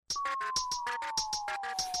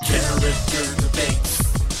Character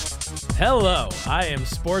Debates. Hello, I am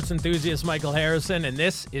sports enthusiast Michael Harrison, and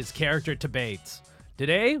this is Character Debates.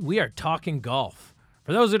 Today, we are talking golf.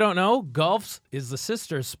 For those who don't know, golf is the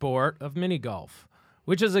sister sport of mini golf,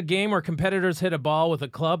 which is a game where competitors hit a ball with a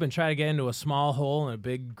club and try to get into a small hole in a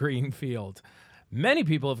big green field. Many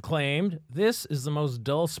people have claimed this is the most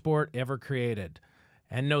dull sport ever created.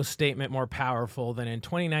 And no statement more powerful than in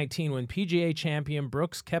 2019 when PGA champion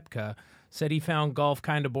Brooks Koepka said he found golf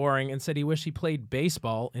kind of boring and said he wished he played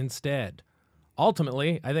baseball instead.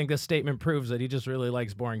 Ultimately, I think this statement proves that he just really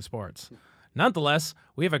likes boring sports. Nonetheless,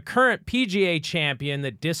 we have a current PGA champion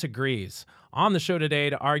that disagrees. On the show today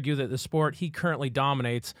to argue that the sport he currently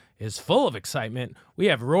dominates is full of excitement, we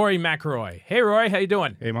have Rory McIlroy. Hey, Rory, how you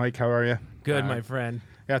doing? Hey, Mike, how are you? Good, my friend.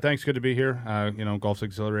 Yeah, thanks. Good to be here. Golf's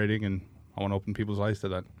exhilarating, and I want to open people's eyes to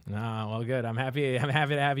that. Well, good. I'm happy to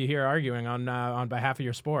have you here arguing on behalf of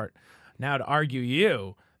your sport. Now, to argue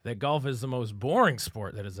you that golf is the most boring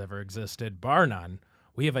sport that has ever existed, bar none,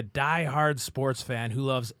 we have a diehard sports fan who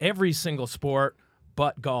loves every single sport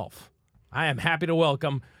but golf. I am happy to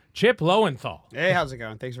welcome Chip Lowerthal. Hey, how's it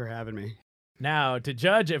going? Thanks for having me. Now, to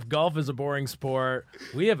judge if golf is a boring sport,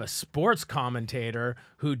 we have a sports commentator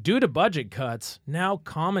who, due to budget cuts, now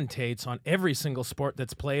commentates on every single sport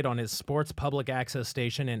that's played on his sports public access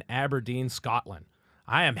station in Aberdeen, Scotland.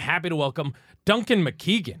 I am happy to welcome Duncan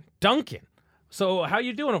McKeigan. Duncan, so how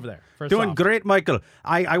you doing over there? Doing great, Michael.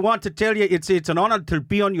 I want to tell you it's an honor to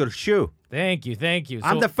be on your show. Thank you.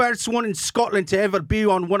 I'm the first one in Scotland to ever be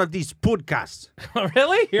on one of these podcasts.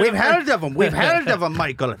 Really? We've heard of them,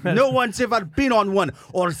 Michael. No one's ever been on one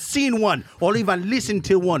or seen one or even listened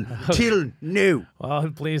to one till now.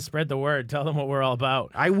 Well, please spread the word. Tell them what we're all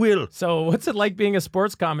about. I will. So what's it like being a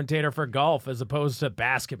sports commentator for golf as opposed to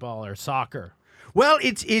basketball or soccer? Well,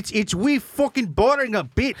 it's wee fucking boring a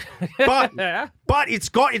bit, but but it's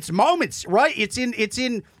got its moments, right? It's in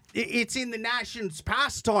the nation's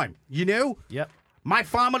pastime, you know? Yep. My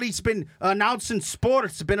family's been announcing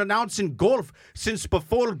sports, been announcing golf since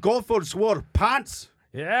before golfers wore pants.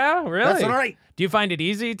 Yeah, really? That's right. Do you find it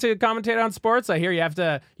easy to commentate on sports? I hear you have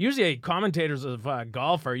to. Usually, commentators of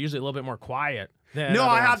golf are usually a little bit more quiet. No,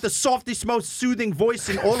 I have the softest, most soothing voice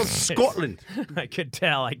in all of Scotland. I could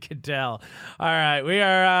tell. All right, we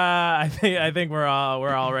are. I think we're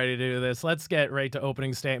all ready to do this. Let's get right to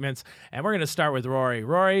opening statements, and we're going to start with Rory.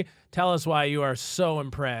 Rory, tell us why you are so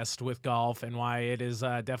impressed with golf and why it is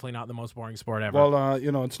definitely not the most boring sport ever. Well,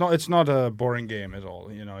 it's not a boring game at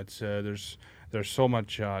all. You know, it's there's so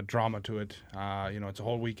much drama to it. It's a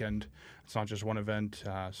whole weekend. It's not just one event.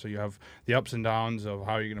 So you have the ups and downs of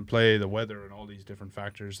how you're going to play, the weather, and all these different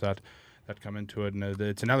factors that come into it. And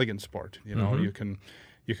it's an elegant sport. You know, you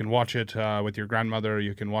can watch it with your grandmother.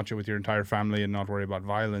 You can watch it with your entire family and not worry about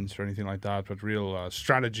violence or anything like that. But real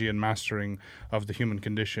strategy and mastering of the human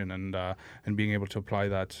condition and being able to apply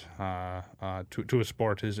that to a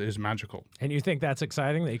sport is magical. And you think that's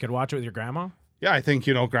exciting that you could watch it with your grandma? Yeah, I think,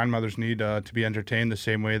 grandmothers need to be entertained the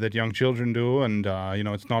same way that young children do. And,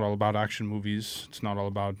 it's not all about action movies. It's not all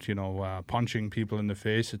about, punching people in the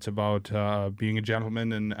face. It's about being a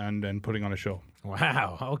gentleman and putting on a show.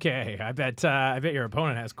 Wow. Okay. I bet your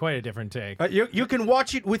opponent has quite a different take. You can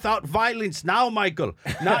watch it without violence now, Michael.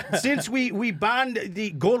 Not since we banned the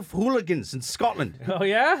golf hooligans in Scotland. Oh,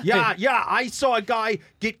 yeah? Yeah. I saw a guy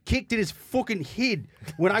get kicked in his fucking head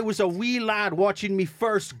when I was a wee lad watching me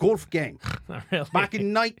first golf game. Really? Back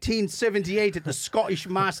in 1978 at the Scottish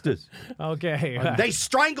Masters. Okay. They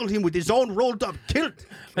strangled him with his own rolled up kilt.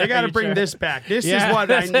 They got to bring this back. This is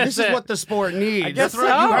what the sport needs. I guess That's right.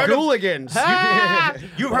 so. You heard hooligans.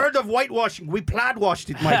 You heard of whitewashing? We plaid washed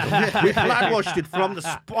it, Michael. We plaid washed it from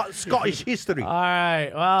the Scottish history. All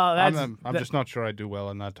right. Well, I'm just not sure I do well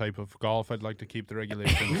in that type of golf. I'd like to keep the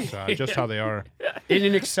regulations just how they are. In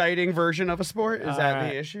an exciting version of a sport, is that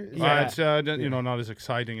the issue? Yeah. It's not as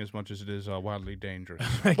exciting as much as it is wildly dangerous.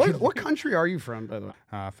 What country are you from, by the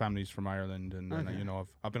way? Families from Ireland, and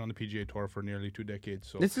I've been on the PGA Tour for nearly 2 decades.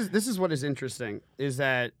 So this is what is interesting is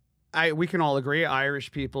that we can all agree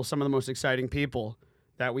Irish people, some of the most exciting people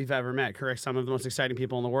that we've ever met. Correct, some of the most exciting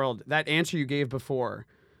people in the world. That answer you gave before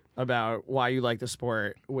about why you like the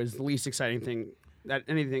sport was the least exciting thing that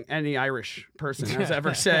any Irish person has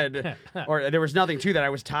ever said, or there was nothing to that. I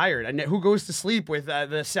was tired. And who goes to sleep with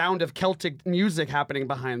the sound of Celtic music happening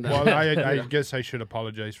behind them? Well, I guess I should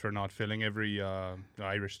apologize for not filling every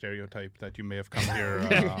Irish stereotype that you may have come here.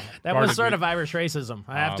 That was sort of Irish racism,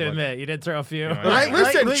 I have to admit. You did throw a few.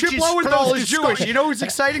 Listen, Chip Lowerthal is Jewish. You know who's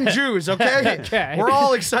exciting? Jews, okay? Okay. We're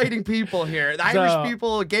all exciting people here. The Irish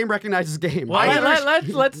people, game recognizes game. Well,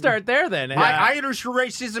 let's start there then. Irish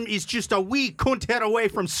racism is just a wee cunt get away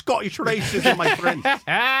from Scottish racism, my friend.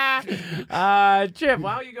 Chip,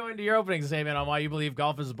 why don't you go into your opening statement on why you believe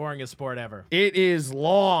golf is the boringest sport ever? It is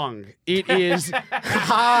long. It is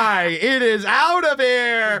high. It is out of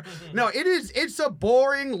here. No, it's a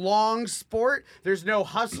boring, long sport. There's no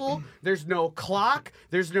hustle. There's no clock.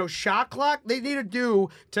 There's no shot clock. They need to do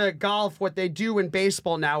to golf what they do in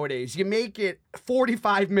baseball nowadays. You make it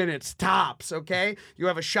 45 minutes tops, okay? You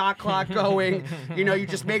have a shot clock going. You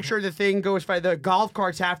just make sure the thing goes by. The golf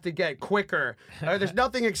carts have to get quicker. There's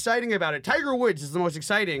nothing exciting about it. Tiger Woods is the most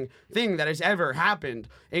exciting thing that has ever happened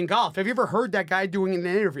in golf. Have you ever heard that guy doing an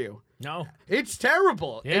interview? No. It's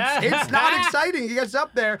terrible. Yeah. It's not exciting. He gets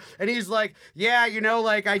up there and he's like, yeah,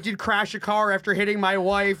 I did crash a car after hitting my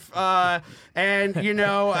wife. And,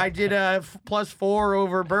 I did a +4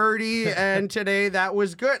 over birdie. And today that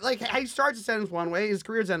was good. Like, he starts a sentence one way. His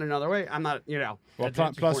career's ended another way. I'm not, Well,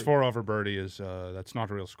 +4 over birdie is that's not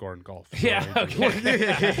a real score in golf. So Yeah,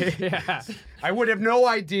 okay. Yeah. I would have no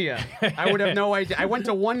idea. I went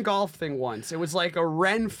to one golf thing once. It was like a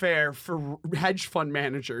Ren fair for hedge fund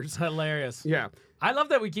managers. Hilarious. Yeah. I love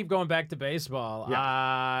that we keep going back to baseball.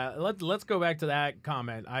 Yeah. Let's go back to that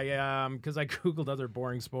comment. Because I googled other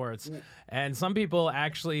boring sports, and some people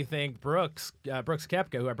actually think Brooks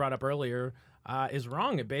Koepka, who I brought up earlier, is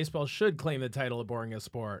wrong. And baseball should claim the title of boringest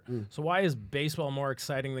sport. So why is baseball more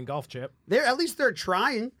exciting than golf, Chip? At least they're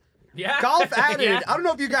trying. Yeah. Golf added, Yeah. I don't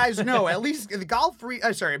know if you guys know, at least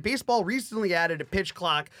baseball recently added a pitch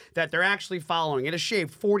clock that they're actually following. It has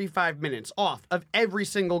shaved 45 minutes off of every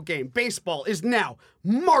single game. Baseball is now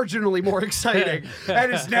marginally more exciting,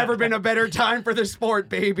 and it's never been a better time for the sport,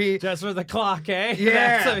 baby. Just for the clock, eh?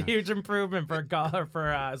 Yeah. That's a huge improvement for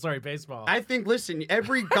baseball. I think, listen,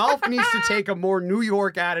 every golf needs to take a more New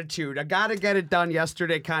York attitude. I got to get it done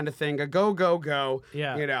yesterday kind of thing. A go, go, go.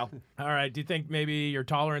 Yeah. All right. Do you think maybe your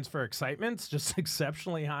tolerance for excitement's just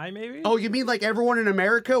exceptionally high, maybe? Oh, you mean like everyone in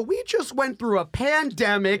America? We just went through a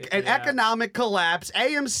pandemic, an economic collapse.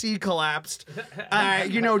 AMC collapsed.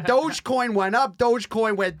 Dogecoin went up.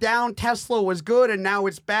 Dogecoin went down. Tesla was good, and now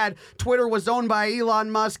it's bad. Twitter was owned by Elon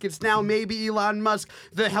Musk. It's now maybe Elon Musk.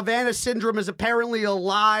 The Havana syndrome is apparently a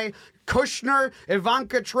lie. Kushner,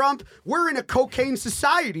 Ivanka Trump, we're in a cocaine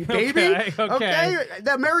society, baby. Okay.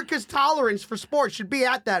 America's tolerance for sports should be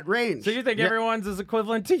at that range. So you think everyone's is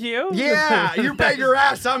equivalent to you? Yeah, you bet your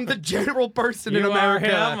ass I'm the general person in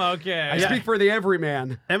America. Are him? Okay. I speak for the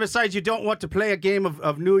everyman. And besides, you don't want to play a game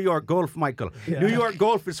of New York golf, Michael. New York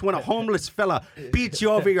golf is when a homeless fella beats you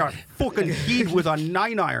over your fucking head with a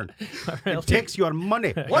 9-iron and takes your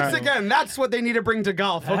money. Once again, that's what they need to bring to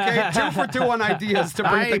golf, okay? 2 for 2 on ideas to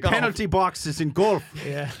bring to golf. Penalty boxes in golf.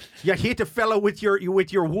 Yeah. You hit a fella with your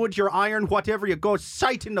wood, your iron, whatever. You go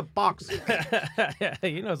sight in the box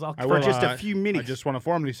He knows all. for just a few minutes. I just want to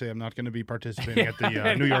formally say I'm not going to be participating at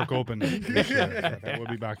the New York Open this year. I will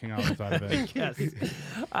be backing out of that event. Yes.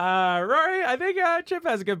 Rory, I think Chip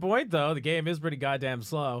has a good point, though. The game is pretty goddamn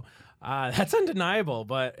slow. That's undeniable,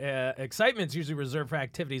 but excitement's usually reserved for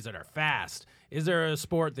activities that are fast. Is there a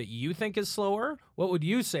sport that you think is slower? What would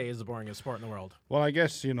you say is the boringest sport in the world? Well, I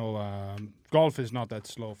guess, golf is not that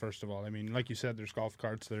slow, first of all. I mean, like you said, there's golf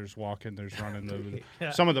carts, there's walking, there's running.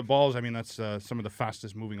 Some of the balls, I mean, that's some of the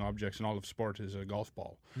fastest moving objects in all of sport is a golf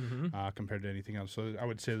ball compared to anything else. So I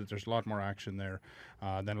would say that there's a lot more action there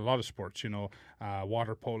than a lot of sports.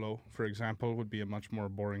 Water polo, for example, would be a much more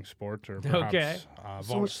boring sport. Or perhaps,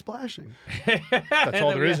 So much splashing. That's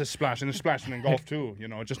all there is splashing. There's splashing in golf, too.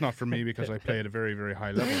 Just not for me because I play at a very, very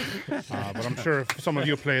high level. But I'm sure if some of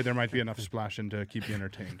you play, there might be enough splashing to keep you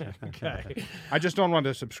entertained. Okay. I just don't want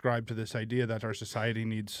to subscribe to this idea that our society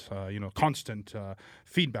needs, constant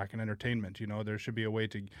feedback and entertainment. There should be a way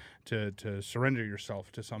to surrender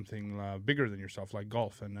yourself to something bigger than yourself, like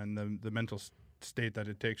golf, and the mental state that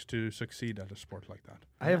it takes to succeed at a sport like that.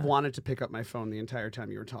 I have wanted to pick up my phone the entire time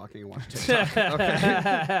you were talking and watch TikTok. Okay.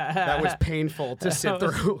 That was painful to sit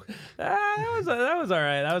through. That was all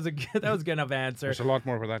right. That was a good enough answer. There's a lot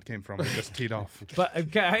more where that came from. I just teed off.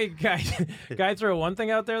 But can I throw one thing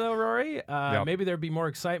out there though, Rory? Maybe there'd be more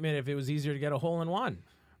excitement if it was easier to get a hole-in-one.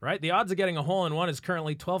 Right? The odds of getting a hole-in-one is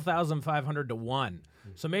currently 12,500 to 1.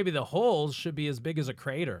 So maybe the holes should be as big as a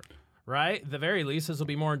crater. Right? At the very least, this will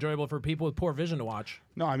be more enjoyable for people with poor vision to watch.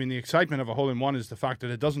 No, I mean, the excitement of a hole-in-one is the fact that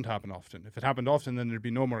it doesn't happen often. If it happened often, then there'd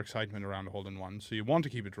be no more excitement around a hole-in-one. So you want to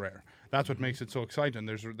keep it rare. That's what makes it so exciting.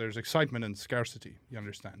 There's excitement and scarcity, you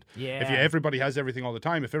understand? Yeah. If everybody has everything all the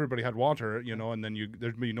time, if everybody had water, and then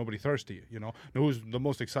there'd be nobody thirsty, Who's the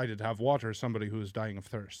most excited to have water is somebody who's dying of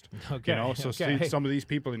thirst. Okay. So see some of these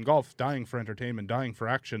people in golf dying for entertainment, dying for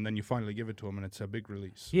action, then you finally give it to them, and it's a big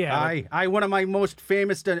release. Yeah. One of my most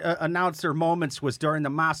famous announcer moments was during the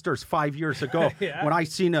Masters 5 years ago Yeah. when I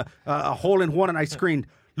seen a hole-in-one and I screamed,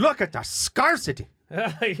 "Look at the scarcity."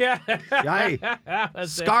 Yeah. Aye.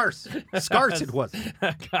 Scarce it was.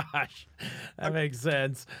 Gosh, that makes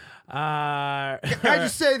sense. I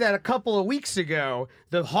just say that a couple of weeks ago,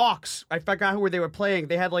 the Hawks, I forgot who they were playing.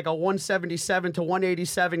 They had like a 177 to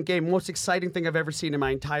 187 game. Most exciting thing I've ever seen in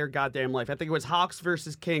my entire goddamn life. I think it was Hawks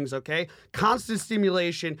versus Kings, okay? Constant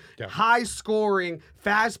stimulation, high scoring,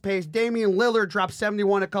 fast paced. Damian Lillard dropped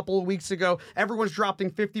 71 a couple of weeks ago. Everyone's dropping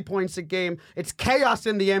 50 points a game. It's chaos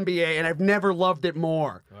in the NBA, and I've never loved it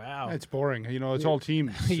more. Wow. It's boring. You know, it's all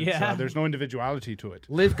teams. Yeah. There's no individuality to it.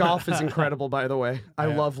 Live golf is incredible, by the way. I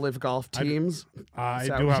love live golf teams. I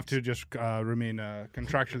do have to just remain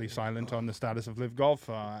contractually silent on the status of live golf.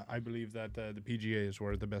 I believe that the PGA is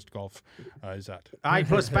where the best golf is at. Aye,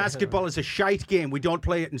 plus basketball is a shite game. We don't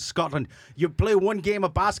play it in Scotland. You play one game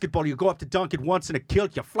of basketball, you go up to dunk it once and it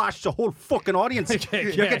kills you. Flash the whole fucking audience.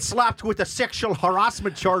 You get slapped with a sexual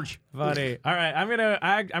harassment charge. Funny. All right, I'm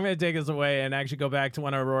gonna take us away and actually go back to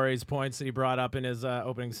one of Rory's points that he brought up in his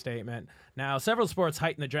opening statement. Now, several sports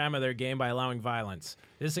heighten the drama of their game by allowing violence.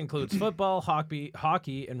 This includes football,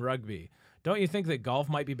 hockey, and rugby. Don't you think that golf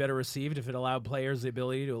might be better received if it allowed players the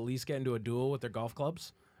ability to at least get into a duel with their golf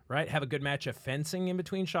clubs? Right? Have a good match of fencing in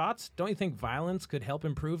between shots? Don't you think violence could help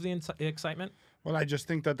improve the excitement? Well, I just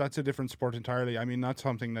think that that's a different sport entirely. I mean, that's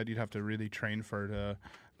something that you'd have to really train for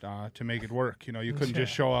to make it work. You know, you couldn't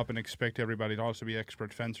just show up and expect everybody to also be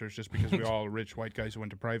expert fencers just because we're all rich white guys who went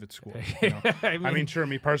to private school. You know? I mean, sure,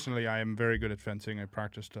 me personally, I am very good at fencing. I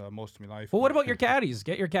practiced most of my life. Well, what about your caddies?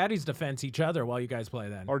 Get your caddies to fence each other while you guys play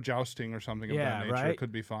then. Or jousting or something of that nature. right. It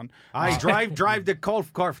could be fun. I drive the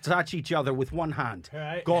golf carts at each other with one hand.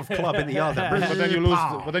 Right. Golf club in the other. But then you lose.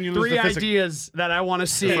 But then you lose Three the physical. ideas that I want to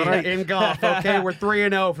see in golf, okay? We're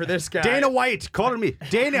 3-0 for this guy. Dana White, call me.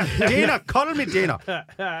 Dana, call me Dana.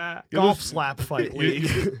 Golf slap fight league.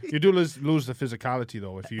 You do lose the physicality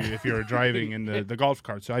though if you're driving in the golf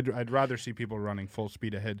cart. So I'd rather see people running full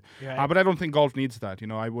speed ahead. Right. But I don't think golf needs that. You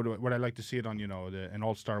know, would I like to see it on an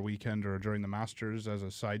All-Star weekend or during the Masters as a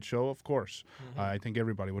sideshow? Of course. I think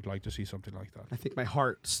everybody would like to see something like that. I think my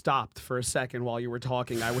heart stopped for a second while you were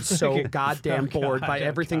talking. I was so goddamn bored by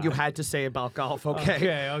everything you had to say about golf,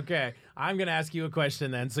 okay? Okay. I'm going to ask you a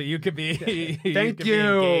question then, so you could be Thank could be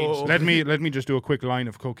you. engaged. Let me just do a quick line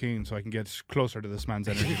of cocaine so I can get closer to this man's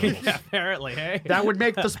energy levels. Yeah, apparently, hey? That would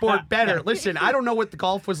make the sport better. Listen, I don't know what the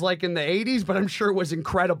golf was like in the 80s, but I'm sure it was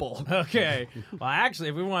incredible. Okay. Well, actually,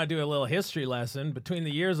 if we want to do a little history lesson, between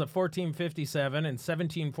the years of 1457 and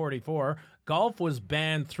 1744, golf was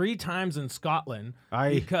banned 3 times in Scotland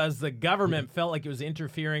because the government felt like it was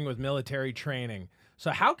interfering with military training. So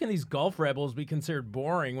how can these golf rebels be considered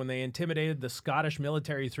boring when they intimidated the Scottish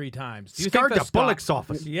military 3 times? Do you Scared think the bullocks off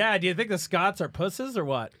us. Yeah, do you think the Scots are pusses or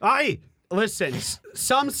what? Aye. Listen,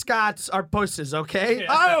 some Scots are pusses, okay?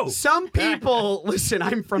 Oh! Some people, listen,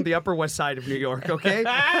 I'm from the Upper West Side of New York, okay?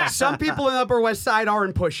 Some people in the Upper West Side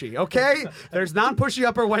aren't pushy, okay? There's non-pushy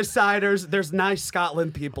Upper West Siders. There's nice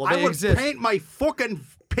Scotland people. They I would exist. paint my fucking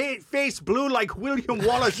face blue like William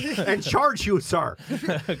Wallace and charge you, sir.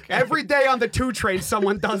 Every day on the 2 train,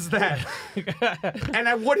 someone does that. And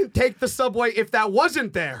I wouldn't take the subway if that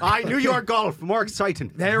wasn't there. Aye, New York golf, more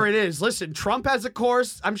exciting. There it is. Listen, Trump has a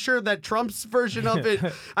course. I'm sure that Trump's version of it,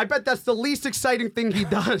 I bet that's the least exciting thing he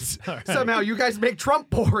does. Somehow you guys make Trump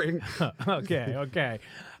boring. Okay.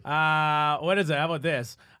 What is it? How about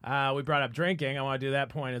this? We brought up drinking. I want to do that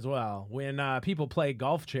point as well. When people play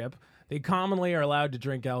golf, Chip, they commonly are allowed to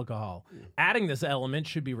drink alcohol. Adding this element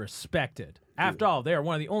should be respected. After all, they are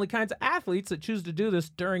one of the only kinds of athletes that choose to do this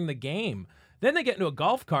during the game. Then they get into a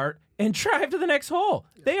golf cart and drive to the next hole.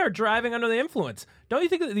 They are driving under the influence. Don't you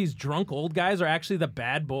think that these drunk old guys are actually the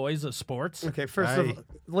bad boys of sports? Okay, first of all,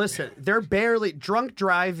 listen, they're barely drunk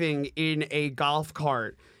driving in a golf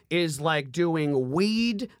cart is like doing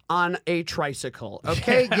weed on a tricycle.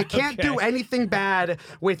 Okay, you can't do anything bad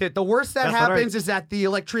with it. The worst that happens is that the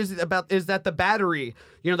electricity is that the battery.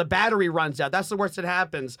 The battery runs out. That's the worst that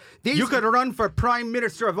happens. You could run for Prime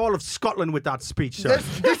Minister of all of Scotland with that speech, sir.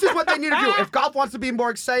 This is what they need to do. If golf wants to be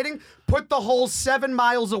more exciting, put the holes 7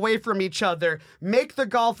 miles away from each other, make the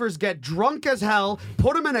golfers get drunk as hell,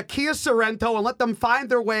 put them in a Kia Sorento and let them find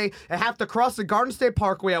their way and have to cross the Garden State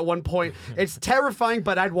Parkway at one point. It's terrifying,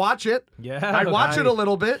 but I'd watch it. Yeah, I'd watch it a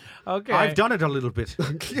little bit. Okay. I've done it a little bit.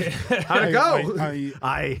 How'd it go?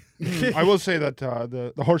 I will say that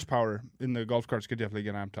the horsepower in the golf carts could definitely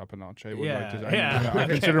get amped up a notch. I would like to. I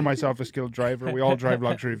consider myself a skilled driver. We all drive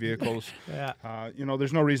luxury vehicles. Yeah.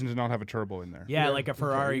 There's no reason to not have a turbo in there. Yeah, like a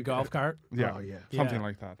Ferrari golf cart. Yeah, Oh, yeah. something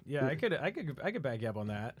like that. Yeah, I could back you up on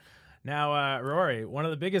that. Now, Rory, one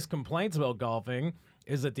of the biggest complaints about golfing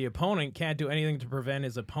is that the opponent can't do anything to prevent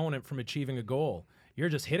his opponent from achieving a goal. You're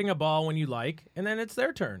just hitting a ball when you like, and then it's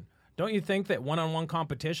their turn. Don't you think that one-on-one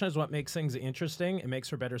competition is what makes things interesting and makes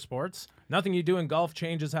for better sports? Nothing you do in golf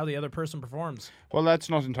changes how the other person performs. Well, that's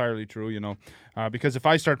not entirely true, because if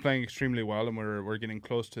I start playing extremely well and we're getting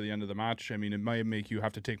close to the end of the match, I mean, it might make you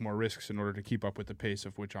have to take more risks in order to keep up with the pace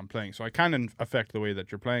of which I'm playing. So I can affect the way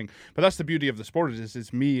that you're playing. But that's the beauty of the sport is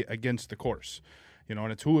it's me against the course. And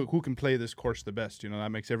it's who can play this course the best. That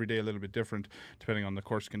makes every day a little bit different depending on the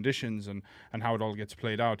course conditions and how it all gets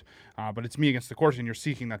played out. But it's me against the course, and you're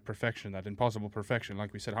seeking that perfection, that impossible perfection.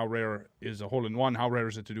 Like we said, how rare is a hole-in-one? How rare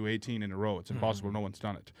is it to do 18 in a row? It's impossible. No one's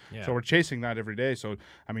done it. Yeah. So we're chasing that every day. So,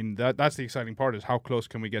 I mean, that's the exciting part is how close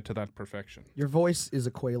can we get to that perfection? Your voice is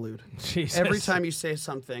a quaalude. Jesus. Every time you say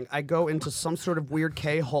something, I go into some sort of weird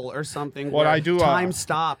K-hole or something Well, where I do, time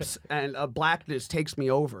stops and blackness takes me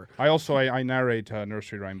over. I also I narrate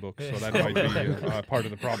nursery rhyme books, so that might be part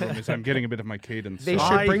of the problem is I'm getting a bit of my cadence. They so.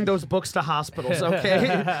 should bring those books to hospitals, okay?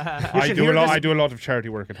 I do a lot of charity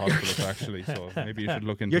work at hospitals actually, so maybe you should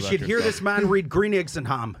look into You that should hear yourself. this man read Green Eggs and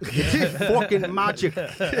Ham. It's fucking magic.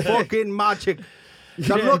 Fucking magic. Do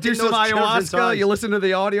some ayahuasca. You listen to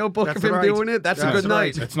the audiobook That's of him right. doing it. That's a That's good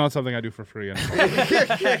night. It's not something I do for free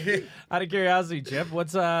anymore. Out of curiosity, Chip,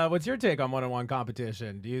 what's your take on one-on-one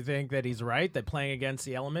competition? Do you think that he's right that playing against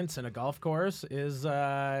the elements in a golf course is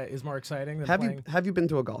more exciting than playing? Have you been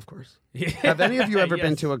to a golf course? Have any of you ever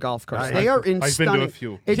been Yes. to a golf course? They are in I've been stunning. to a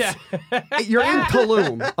few. You're in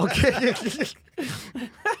Tulum, okay?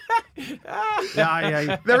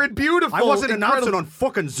 Yeah. They're in beautiful. I wasn't announcing incredible- on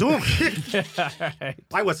fucking Zoom.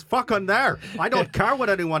 I was fucking there. I don't care what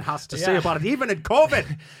anyone has to say Yeah. about it. Even in COVID,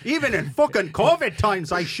 even in fucking COVID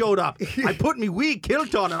times, I showed up. I put me wee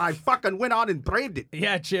kilt on and I fucking went on and braved it.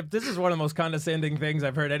 Yeah, Chip, this is one of the most condescending things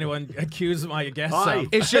I've heard anyone accuse my guests Aye. of.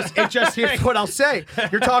 It's just here's what I'll say.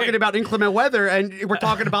 You're talking about inclement weather, and we're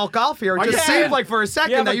talking about golf here. It just Yeah. seemed like for a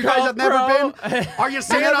second Yeah, that but you guys golf have never pro- been. Are you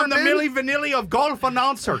saying never I'm the been? Milli Vanilli of golf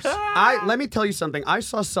announcers? Let me tell you something. I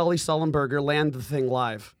saw Sully Sullenberger land the thing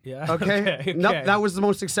live. Yeah. Okay. Okay. No, that was the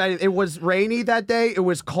most exciting. It was rainy that day. It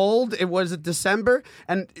was cold. It was December.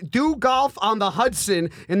 And do golf on the Hudson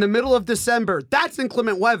in the middle of December. That's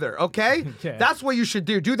inclement weather. Okay. Okay. That's what you should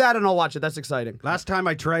do. Do that, and I'll watch it. That's exciting. Last time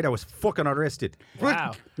I tried, I was fucking arrested.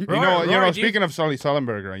 Wow. Rory, speaking of Sully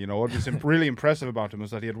Sullenberger, what was really impressive about him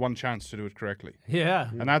was that he had one chance to do it correctly. Yeah.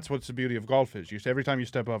 And that's what's the beauty of golf is. Every time you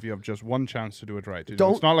step off, you have just one chance to do it right.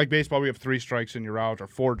 Don't- It's not like baseball, we have 3 strikes and you're out, or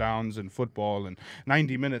 4 downs in football, and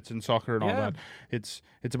 90 minutes in soccer and all Yeah. that.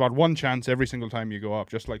 It's about one chance every single time you go up,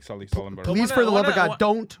 just like Sully Sullenberger. Please, for the love of God,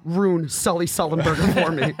 don't ruin Sully Sullenberger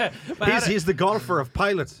for me. He's the golfer of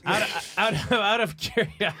pilots. Out of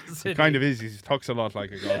curiosity. Kind of is. He talks a lot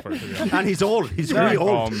like a golfer. To be honest. And he's old. He's really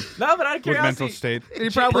old. No, but out of Good mental curiosity. state. He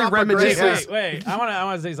probably proper reminisces. Wait. I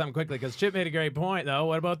want to say something quickly because Chip made a great point, though.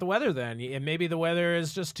 What about the weather then? And maybe the weather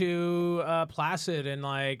is just too placid and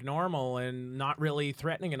like normal and not really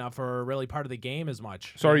threatening enough or really part of the game as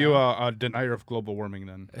much. So are you a denier of global warming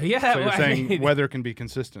then? Yeah, So you're well, I saying mean- weather can be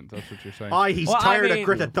consistent. That's what you're saying. Aye, he's Well, I tired mean- of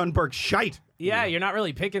Greta Thunberg's shite. Yeah, you're not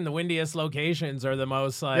really picking the windiest locations or the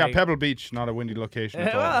most like. Yeah, Pebble Beach, not a windy location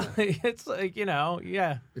at all. Well, it's like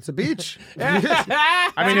yeah. It's a beach. I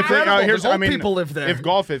mean, if incredible. here's, The I old mean, people live there. If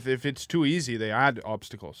golf, if it's too easy, they add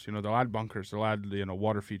obstacles. They'll add bunkers, they'll add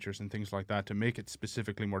water features and things like that to make it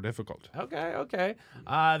specifically more difficult. Okay.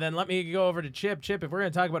 Then let me go over to Chip. Chip, if we're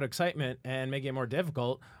going to talk about excitement and make it more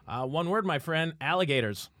difficult, one word, my friend: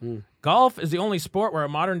 alligators. Golf is the only sport where a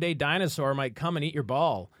modern-day dinosaur might come and eat your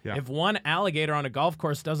ball. Yeah. If one alligator on a golf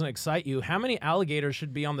course doesn't excite you, how many alligators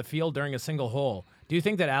should be on the field during a single hole? Do you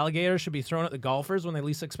think that alligators should be thrown at the golfers when they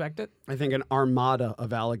least expect it? I think an armada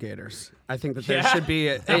of alligators. I think that there Yeah. should be.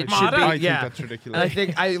 It should Armada? be. I think yeah, that's ridiculous. I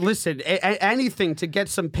think. Listen. Anything to get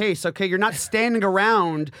some pace. Okay, you're not standing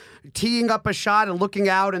around teeing up a shot and looking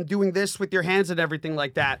out and doing this with your hands and everything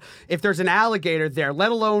like that. If there's an alligator there,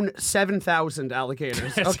 let alone 7,000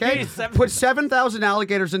 alligators. Okay, put 7,000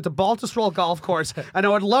 alligators into Baltusrol Golf Course, and I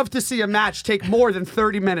would love to see a match take more than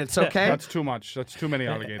 30 minutes. Okay. That's too much. That's too many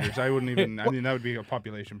alligators. I wouldn't even. I mean, that would be a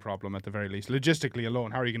population problem at the very least. Logistically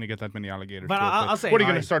alone, how are you going to get that many alligators? But to a I'll place? say What are you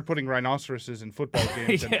I- going to start putting rhinoceroses in football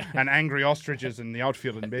games and angry ostriches in the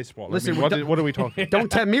outfield in baseball? Listen, I mean, what are we talking? Don't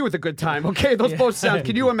tempt me with a good time, okay? Those both sound.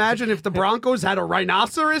 Can you imagine if the Broncos had a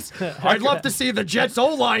rhinoceros? I'd love to see the Jets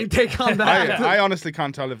O-line take on that. I honestly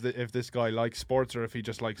can't tell if this guy likes sports or if he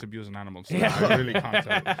just likes abusing animals. I really can't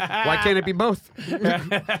tell. Why can't it be both?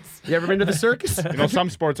 You ever been to the circus? You know, some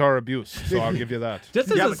sports are abuse, so I'll give you that.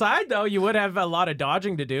 Just as a side, though, you would have a lot of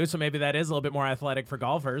dodging to do, so maybe that is a little bit more athletic for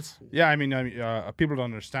golfers. Yeah, I mean, people don't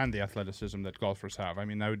understand the athleticism that golfers have. I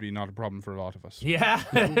mean, that would be not a problem for a lot of us. Yeah,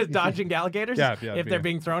 dodging alligators. Yeah, if they're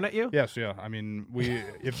being thrown at you. Yes, yeah. I mean,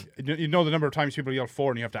 if you know the number of times people yell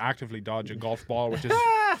 4 and you have to actively dodge a golf ball, which is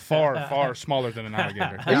far smaller than an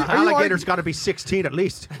alligator. Alligator's got to be 16 at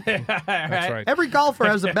least. That's right. Every golfer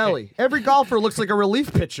has a belly. Every golfer looks like a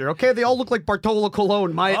relief pitcher. Okay, they all look like Bartolo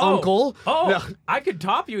Colon, my uncle. Oh, No. I could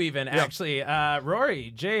top you even, actually.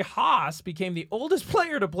 Rory, J. Haas became the oldest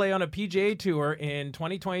player to play on a PGA Tour in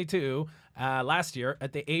 2022, last year,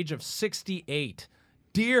 at the age of 68.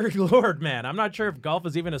 Dear Lord, man, I'm not sure if golf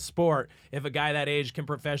is even a sport if a guy that age can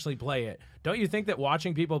professionally play it. Don't you think that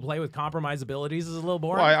watching people play with compromised abilities is a little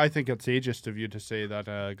boring? Well, I think it's ageist of you to say that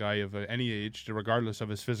a guy of any age, regardless of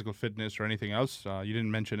his physical fitness or anything else, you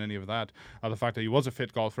didn't mention any of that. The fact that he was a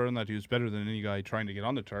fit golfer and that he was better than any guy trying to get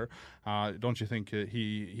on the tour, don't you think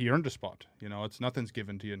he earned a spot? You know, nothing's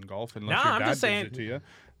given to you in golf unless No, your I'm dad just saying- gives it to you.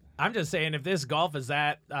 I'm just saying, if this golf is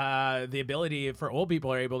that the ability for old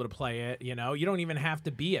people are able to play it, you don't even have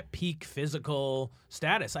to be at peak physical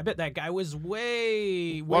status. I bet that guy was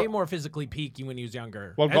way more physically peaky when he was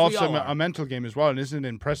younger. Well, as golf's we all a are. mental game as well, and isn't it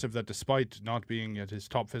impressive that despite not being at his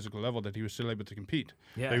top physical level, that he was still able to compete?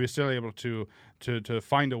 Yeah. That he was still able to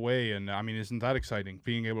find a way, and I mean, isn't that exciting?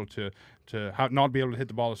 Being able to not be able to hit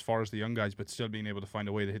the ball as far as the young guys, but still being able to find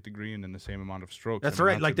a way to hit the green in the same amount of strokes. That's I mean,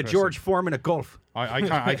 right, like the impressive. George Foreman of golf. I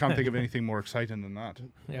can't think of anything more exciting than that.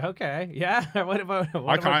 Yeah, okay, yeah. What about?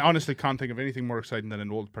 I honestly can't think of anything more exciting than an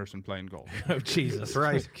old person playing golf. Oh, Jesus.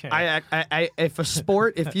 Right. Okay.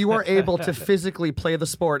 If you are able to physically play the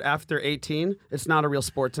sport after 18, it's not a real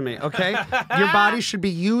sport to me. Okay, your body should be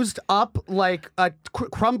used up like a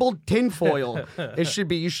crumbled tinfoil. You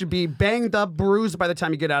should be banged up, bruised by the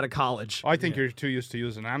time you get out of college. I think you're too used to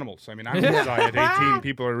using animals. I mean, animals die at 18.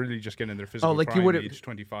 People are really just getting their physical like you prime would've- age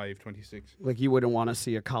 25, 26. Like you wouldn't want to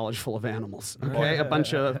see a college full of animals. Okay, a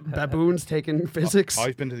bunch of baboons taking physics.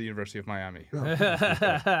 I've been to the University of Miami.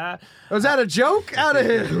 Was that a joke? Out of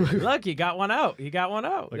him. Look, you got one out. Look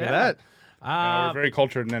Look at that. We're very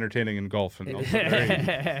cultured and entertaining in golf, and also very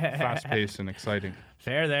fast-paced and exciting.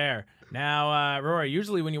 Fair there. Now, Rory,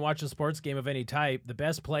 usually when you watch a sports game of any type, the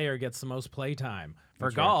best player gets the most play time. For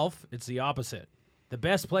That's right. golf, it's the opposite. The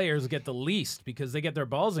best players get the least because they get their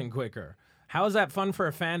balls in quicker. How is that fun for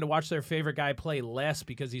a fan to watch their favorite guy play less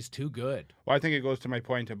because he's too good? Well, I think it goes to my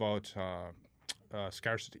point about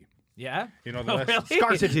scarcity. Yeah? You know, the Oh, less, really?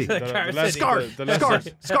 Scarcity. The the less, scarcity. the less,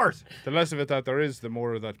 Scars. the less of it that there is, the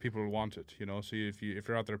more that people want it. You know, so if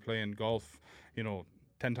you're out there playing golf,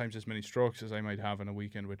 10 times as many strokes as I might have on a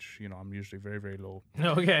weekend, which I'm usually very, very low.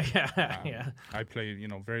 Okay, yeah. I play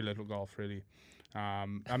very little golf really.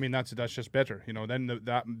 I mean that's just better. Then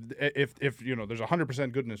if there's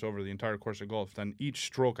 100% goodness over the entire course of golf, then each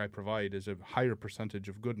stroke I provide is a higher percentage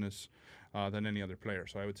of goodness than any other player.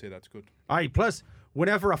 So I would say that's good. Aye, plus,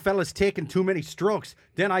 whenever a fella's taking too many strokes,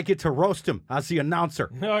 then I get to roast him as the announcer.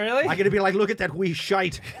 Oh, really? I get to be like, look at that wee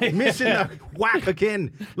shite. Missing the whack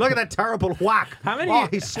again. Look at that terrible whack. How many- Oh,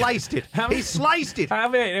 he sliced it. How He many- sliced it. How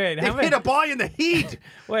many, wait, They how many, hit a boy in the heat.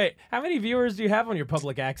 wait, how many viewers do you have on your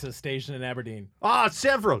public access station in Aberdeen?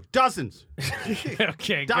 Several. Dozens.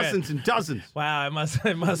 Okay, good. Dozens and dozens. Wow, it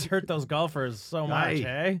must hurt those golfers so much,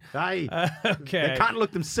 eh? Aye. Okay. They can't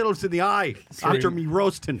look themselves in the eye after me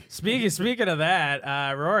roasting. Speaking of that,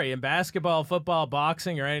 Rory, in basketball, football,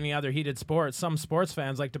 boxing, or any other heated sport, some sports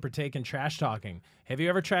fans like to partake in trash talking. Have you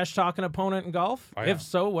ever trash talked an opponent in golf? I If have.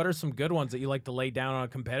 so, what are some good ones that you like to lay down on a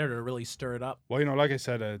competitor to really stir it up? Well, like I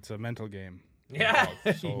said, it's a mental game. Yeah.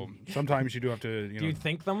 So sometimes you do have to, Do you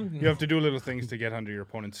think them? you have to do little things to get under your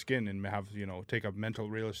opponent's skin and have, take up mental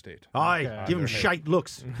real estate. Aye. Give him Their head. shite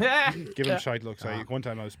looks. Give him shite looks. One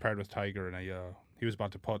time I was paired with Tiger, and he was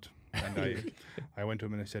about to putt, and I went to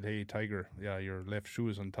him and I said, "Hey, Tiger, yeah, your left shoe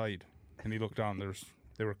is untied." And he looked down. There's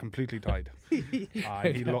They were completely tied. He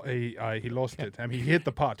lost it. I mean, he hit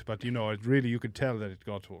the pot, but it really, you could tell that it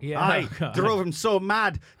got to him. Yeah. I drove him so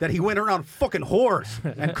mad that he went around fucking whores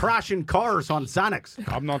and crashing cars on Xanax.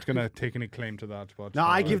 I'm not going to take any claim to that. But No,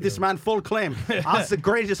 I give this man full claim. As the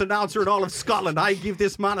greatest announcer in all of Scotland, I give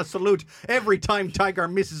this man a salute every time Tiger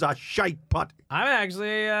misses a shite putt. I'm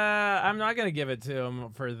actually I'm not gonna give it to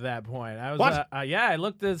him for that point. I was What? I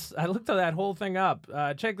looked that whole thing up.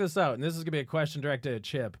 Check this out, and this is gonna be a question directed at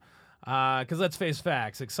Chip. Because let's face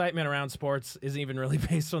facts, excitement around sports isn't even really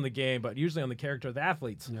based on the game, but usually on the character of the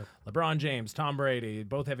athletes. Yep. LeBron James, Tom Brady,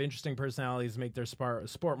 both have interesting personalities, make their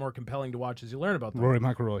sport more compelling to watch as you learn about them. Rory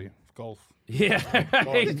McIlroy, golf. Yeah,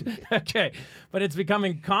 right. Okay. But it's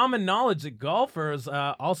becoming common knowledge that golfers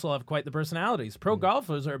also have quite the personalities. Pro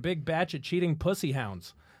golfers are a big batch of cheating pussy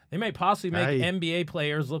hounds. They may possibly make NBA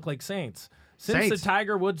players look like saints. Since the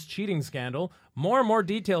Tiger Woods cheating scandal, more and more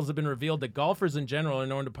details have been revealed that golfers in general are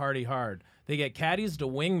known to party hard. They get caddies to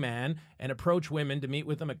wingman and approach women to meet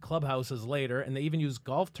with them at clubhouses later, and they even use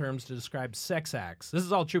golf terms to describe sex acts. This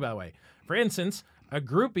is all true, by the way. For instance, a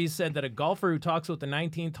groupie said that a golfer who talks about the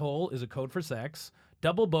 19th hole is a code for sex,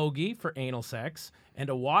 double bogey for anal sex, and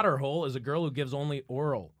a water hole is a girl who gives only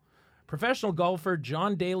oral. Professional golfer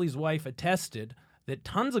John Daly's wife attested that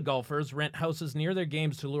tons of golfers rent houses near their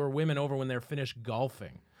games to lure women over when they're finished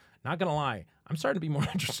golfing. Not gonna lie, I'm starting to be more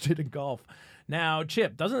interested in golf. Now,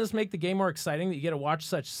 Chip, doesn't this make the game more exciting that you get to watch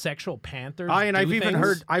such sexual panthers?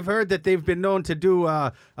 I've heard that they've been known to do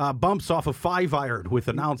bumps off of 5-iron with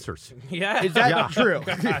announcers. Yeah, Is that true?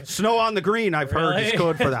 Snow on the green, I've heard, is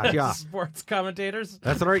good for that. Yeah, Sports commentators.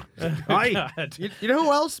 that's right. Aye. God. You know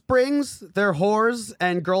who else brings their whores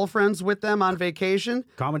and girlfriends with them on vacation?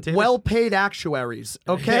 Commentators? Well-paid actuaries,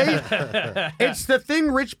 okay? It's the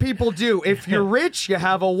thing rich people do. If you're rich, you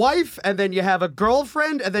have a wife, and then you have a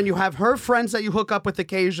girlfriend, and then you have her friends that you hook up with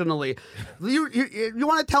occasionally. You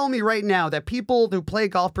want to tell me right now that people who play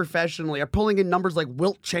golf professionally are pulling in numbers like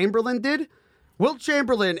Wilt Chamberlain did? Wilt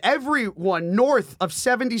Chamberlain, everyone north of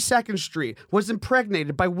 72nd Street was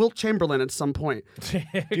impregnated by Wilt Chamberlain at some point. Do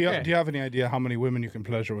you have any idea how many women you can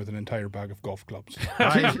pleasure with an entire bag of golf clubs?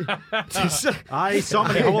 Aye, so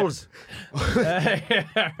many holes.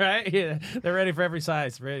 Right? Yeah. They're ready for every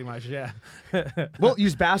size, pretty much, yeah. Wilt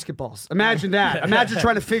used basketballs. Imagine that. Imagine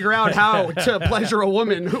trying to figure out how to pleasure a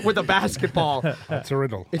woman with a basketball. That's a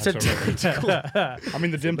riddle. It's That's a riddle. I mean,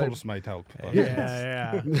 the dimples might help. But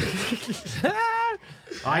Yeah.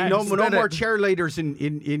 I know no more cheerleaders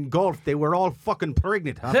in golf. They were all fucking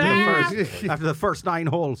pregnant after the first 9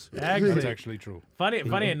 holes. That's actually true.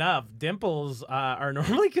 Funny enough, dimples are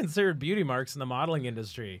normally considered beauty marks in the modeling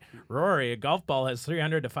industry. Rory, a golf ball has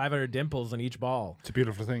 300 to 500 dimples in each ball. It's a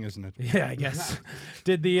beautiful thing, isn't it? Yeah, I guess.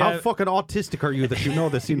 Did the How fucking autistic are you that you know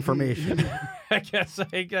this information? I guess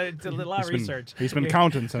I did a lot of research. He's been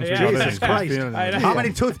counting since we Yeah. got in. Jesus Christ. I know. How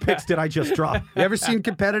many toothpicks did I just drop? You ever seen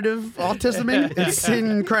competitive autism? It's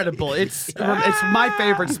incredible. It's my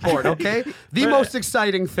favorite sport, okay? The most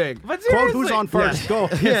exciting thing. But Quote who's on first. Go.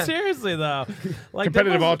 Yeah. Seriously though, like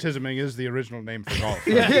Competitive dimples- autisming is the original name for golf.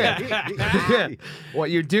 Yeah.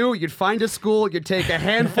 What you do, you'd find a school, you'd take a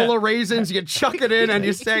handful of raisins, you chuck it in, and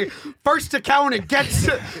you say, first to count it gets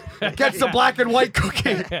the black and white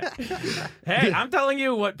cookie. Hey, I'm telling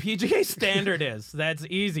you what PGA standard is. That's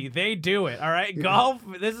easy. They do it. All right, golf.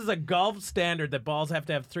 This is a golf standard that balls have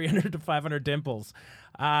to have 300 to 500 dimples.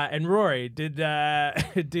 And Rory, I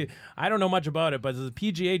don't know much about it, but does the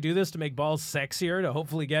PGA do this to make balls sexier to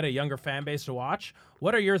hopefully get a younger fan base to watch?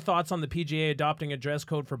 What are your thoughts on the PGA adopting a dress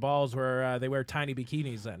code for balls where they wear tiny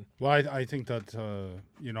bikinis then? Well, I think that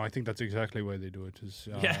I think that's exactly why they do it.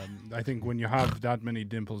 I think when you have that many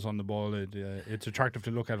dimples on the ball, it's attractive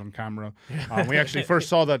to look at on camera. We actually first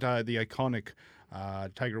saw that the iconic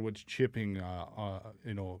Tiger Woods chipping,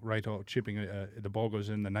 chipping. The ball goes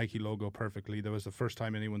in, the Nike logo perfectly. That was the first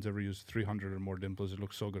time anyone's ever used 300 or more dimples. It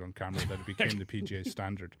looked so good on camera that it became the PGA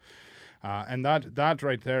standard. And that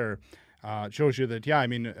right there shows you that,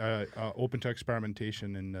 open to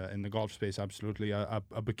experimentation in the golf space, absolutely. A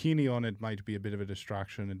bikini on it might be a bit of a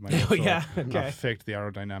distraction. It might also affect the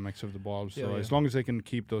aerodynamics of the ball. So as long as they can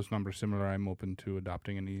keep those numbers similar, I'm open to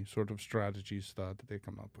adopting any sort of strategies that they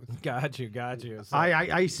come up with. Got you. So,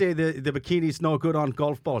 I say the bikini's no good on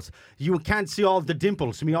golf balls. You can't see all the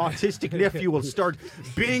dimples. My autistic nephew will start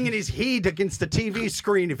banging his head against the TV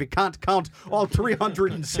screen if he can't count all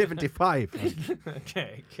 375.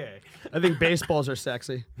 Okay. I think baseballs are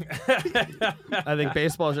sexy. I think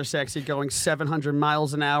baseballs are sexy going 700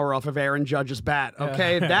 miles an hour off of Aaron Judge's bat.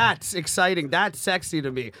 Okay, that's exciting. That's sexy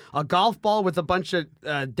to me. A golf ball with a bunch of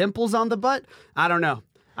dimples on the butt? I don't know.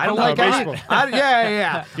 I don't No, like baseball.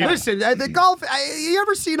 yeah. Listen, the golf. You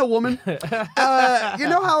ever seen a woman? You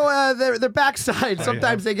know how their backside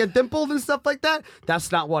sometimes they get dimpled and stuff like that.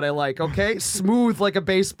 That's not what I like. Okay, smooth like a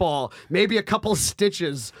baseball. Maybe a couple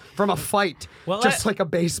stitches from a fight, just like a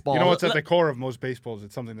baseball. You know what's at the core of most baseballs?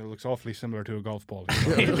 It's something that looks awfully similar to a golf ball.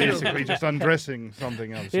 You know? Basically, just undressing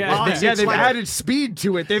something else. Yeah. They've added speed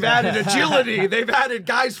to it. They've added agility. They've added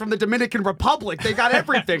guys from the Dominican Republic. They got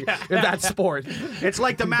everything in that sport. It's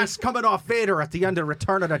like the mask coming off Vader at the end of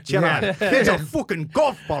Return of the Jedi. It's a fucking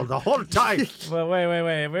golf ball the whole time. Well,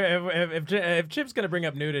 wait. If Chip's going to bring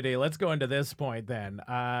up nudity, let's go into this point then.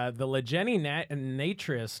 The Legeni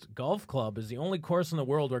Naturist Golf Club is the only course in the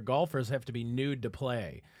world where golfers have to be nude to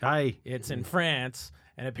play. Aye. It's in France,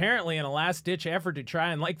 and apparently in a last-ditch effort to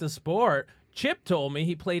try and like the sport, Chip told me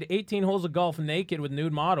he played 18 holes of golf naked with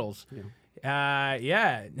nude models.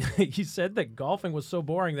 He said that golfing was so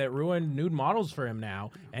boring that it ruined nude models for him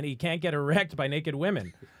now, and he can't get erect by naked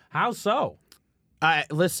women. How so?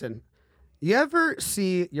 Listen, you ever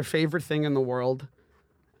see your favorite thing in the world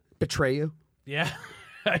betray you? Yeah.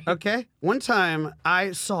 Okay? One time,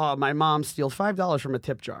 I saw my mom steal $5 from a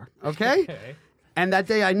tip jar. Okay? And that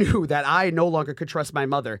day I knew that I no longer could trust my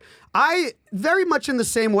mother. I, very much in the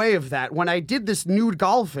same way of that, when I did this nude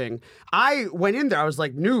golfing, I went in there, I was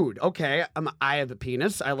like, nude, okay, I have a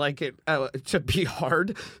penis. I like it to be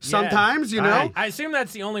hard sometimes, you know? I assume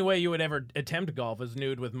that's the only way you would ever attempt golf is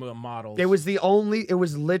nude with models. It was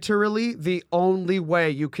literally the only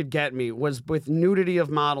way you could get me was with nudity of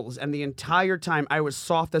models. And the entire time I was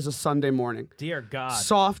soft as a Sunday morning. Dear God.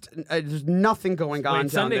 Soft, there's nothing going on down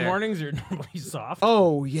Sunday there. mornings you're normally soft?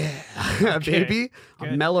 Oh, yeah, baby.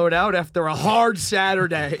 I'm mellowed out after a hard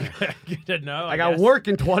Saturday. Good to know. I got work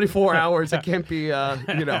in 24 hours. I can't be,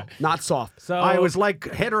 not soft. So I was like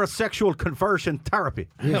heterosexual conversion therapy.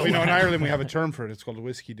 You know, in Ireland we have a term for it. It's called a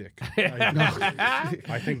whiskey dick.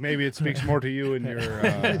 I think maybe it speaks more to you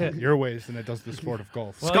and your ways than it does the sport of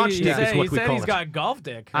golf. Well, Scotch he dick is said, what he we said call he's it. got golf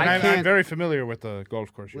dick. And I'm can't- very familiar with the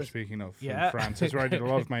golf course you're speaking of Yeah. in France. That's where I did a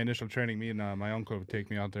lot of my initial training. Me and my uncle would take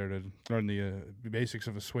me out there to learn the basics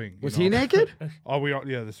of a swing. Was he naked? Oh,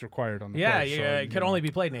 that's required on the Yeah, course. it can only be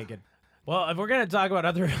played naked. Well, if we're going to talk about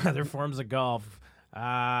other forms of golf,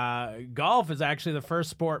 golf is actually the first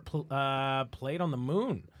sport played on the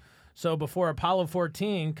moon. So before Apollo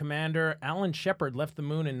 14, Commander Alan Shepard left the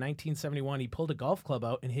moon in 1971. He pulled a golf club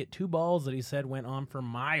out and hit two balls that he said went on for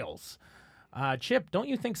miles. Chip, don't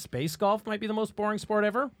you think space golf might be the most boring sport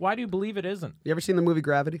ever? Why do you believe it isn't? You ever seen the movie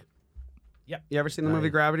Gravity? Yep. You ever seen the movie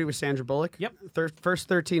Gravity with Sandra Bullock? Yep. First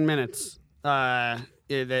 13 minutes,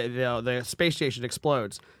 the space station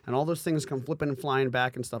explodes, and all those things come flipping and flying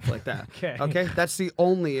back and stuff like that. Okay. That's the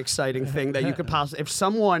only exciting thing that you could possibly. If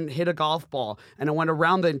someone hit a golf ball and it went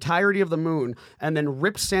around the entirety of the moon and then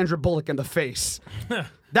ripped Sandra Bullock in the face.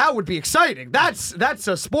 That would be exciting. That's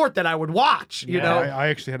a sport that I would watch. You know, I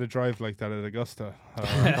actually had a drive like that at Augusta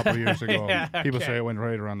a couple of years ago. Yeah, People okay. say it went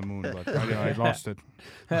right around the moon, but I lost it.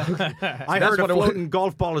 I heard a floating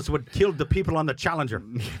golf ball is what killed the people on the Challenger.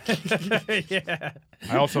 Yeah.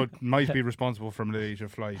 I also might be responsible for Malaysia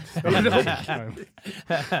flight. All right,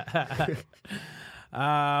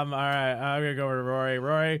 I'm going to go over to Rory.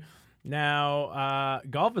 Rory, now,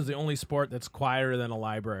 golf is the only sport that's quieter than a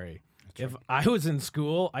library. If I was in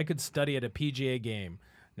school, I could study at a PGA game.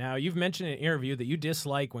 Now, you've mentioned in an interview that you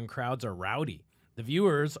dislike when crowds are rowdy. The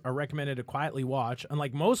viewers are recommended to quietly watch,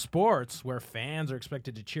 unlike most sports where fans are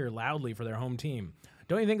expected to cheer loudly for their home team.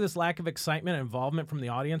 Don't you think this lack of excitement and involvement from the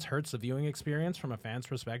audience hurts the viewing experience from a fan's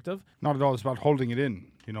perspective? Not at all. It's about holding it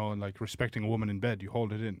in, and like respecting a woman in bed. You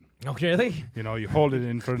hold it in. Oh, really? You hold it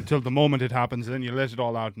in until the moment it happens, and then you let it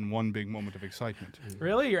all out in one big moment of excitement.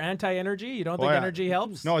 Really? You're anti-energy? You don't think yeah. energy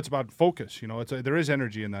helps? No, it's about focus. There is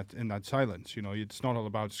energy in that silence. It's not all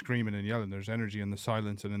about screaming and yelling. There's energy in the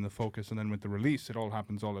silence and in the focus, and then with the release, it all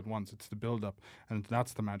happens all at once. It's the build-up, and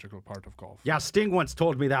that's the magical part of golf. Yeah, Sting once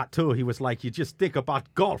told me that too. He was like, you just think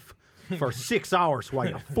about golf for 6 hours while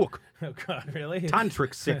you fuck. Oh, God, really?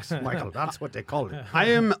 Tantric sex, Michael. That's what they call it. I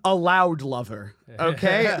am a loud lover.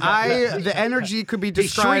 Okay, the energy could be He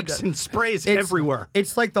described. shrieks and sprays everywhere.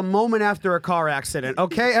 It's like the moment after a car accident.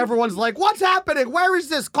 Okay, everyone's like, "What's happening? Where is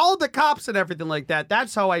this? Call the cops and everything like that."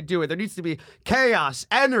 That's how I do it. There needs to be chaos,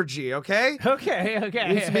 energy. Okay. Okay. It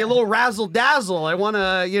needs to be a little razzle dazzle. I want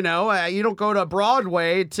to, you don't go to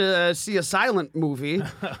Broadway to see a silent movie.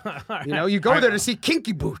 You go there to see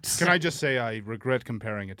Kinky Boots. Can I just say I regret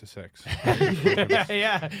comparing it to sex? sex.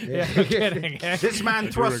 yeah, no kidding. This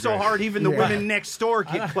man thrusts so hard, even the women next door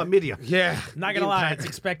get chlamydia. Yeah. Not gonna lie, it's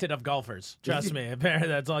expected of golfers. Trust me. Apparently,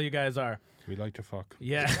 that's all you guys are. We like to fuck.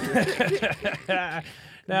 Yeah.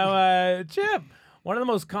 Now, Chip, one of the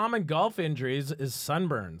most common golf injuries is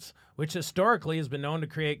sunburns, which historically has been known to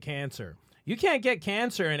create cancer. You can't get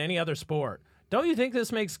cancer in any other sport. Don't you think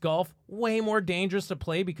this makes golf way more dangerous to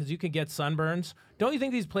play because you can get sunburns? Don't you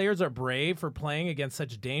think these players are brave for playing against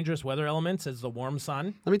such dangerous weather elements as the warm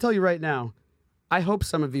sun? Let me tell you right now, I hope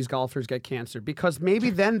some of these golfers get cancer because maybe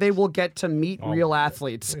then they will get to meet real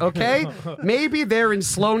athletes, okay? Maybe they're in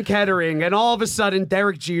Sloan Kettering and all of a sudden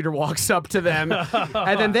Derek Jeter walks up to them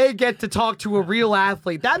and then they get to talk to a real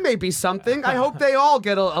athlete. That may be something. I hope they all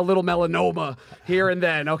get a little melanoma here and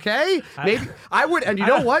then, okay? Maybe I would, and you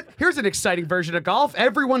know what? Here's an exciting version of golf.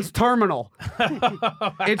 Everyone's terminal.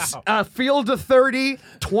 It's a field of 30,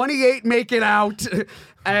 28 make it out.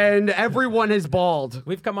 And everyone is bald.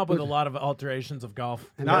 We've come up with a lot of alterations of golf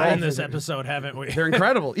in this episode, haven't we? They're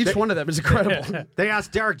incredible. Each one of them is incredible. They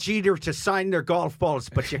asked Derek Jeter to sign their golf balls,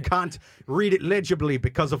 but you can't read it legibly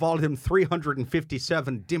because of all them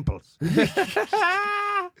 357 dimples.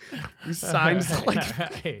 He signs like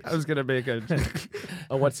Right. I was gonna make a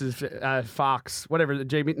what's his Fox, whatever.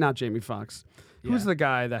 Not Jamie Foxx. Who's the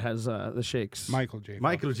guy that has the shakes? Michael J.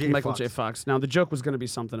 Michael J. Michael Fox. J. Fox. Now the joke was going to be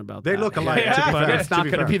something about They that. look alike, Yeah, to be but fair. It's not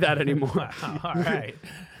going to be that anymore. All right.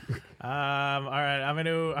 All right. I'm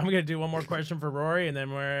gonna do one more question for Rory, and then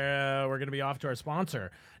we're gonna be off to our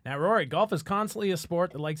sponsor. Now, Rory, golf is constantly a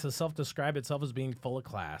sport that likes to self-describe itself as being full of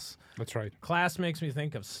class. That's right. Class makes me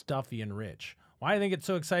think of stuffy and rich. Why do you think it's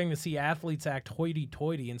so exciting to see athletes act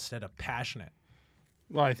hoity-toity instead of passionate?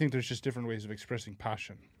 Well, I think there's just different ways of expressing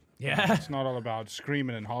passion. Yeah. It's not all about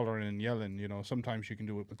screaming and hollering and yelling. You know, sometimes you can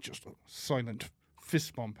do it with just a silent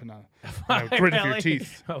fist bump and a grit of your Really?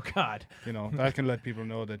 teeth. Oh, God. You know, that can let people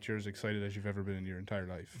know that you're as excited as you've ever been in your entire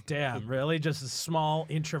life. Damn, really? Just a small,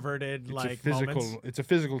 introverted, It's like, a physical. moments? It's a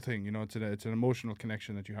physical thing. You know, it's an emotional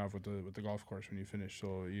connection that you have with the golf course when you finish.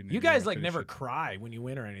 So You guys, like, finish never it. cry when you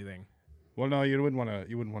win or anything. Well, no, you wouldn't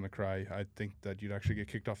want to cry. I think that you'd actually get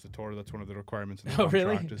kicked off the tour. That's one of the requirements in the Oh,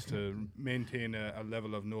 really? contract is to maintain a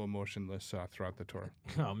level of no emotionless throughout the tour.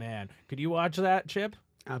 Oh, man. Could you watch that, Chip?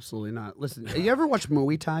 Absolutely not. Listen, you ever watch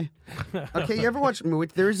Muay Thai? Okay, you ever watch Muay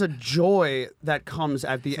Thai? There's a joy that comes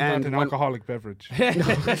at the end. Not an alcoholic beverage.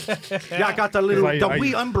 Yeah, I got the little, I-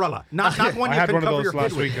 wee umbrella. Not one I you had can one of cover those your last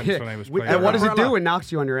kid with. weekend when I was playing. And what does it Umbrella. do? It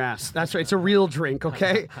knocks you on your ass. That's right. It's a real drink,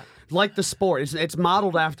 okay? Like the sport. It's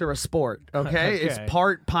modeled after a sport, okay? It's Okay.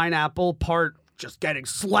 part pineapple, part just getting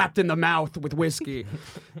slapped in the mouth with whiskey.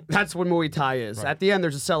 That's what Muay Thai is. Right. At the end,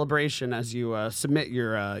 there's a celebration as you submit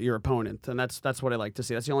your opponent, and that's what I like to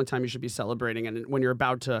see. That's the only time you should be celebrating, and when you're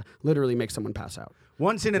about to literally make someone pass out.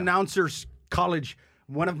 Once in announcers college,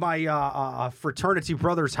 one of my fraternity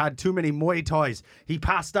brothers had too many Muay Thais. He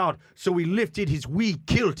passed out, so we lifted his wee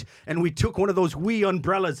kilt and we took one of those wee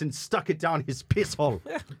umbrellas and stuck it down his piss hole.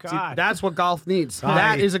 God. That's what golf needs. Aye.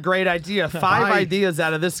 That is a great idea. 5 ideas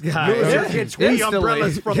out of this guy. Loser gets wee Instantly.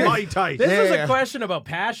 umbrellas from Muay Thai. This is Yeah. a question about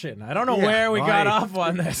passion. I don't know where we got Right. off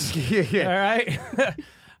on this. Yeah. All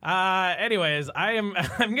right. Anyways, I'm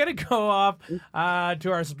gonna go off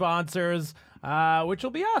to our sponsors, which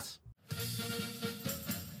will be us.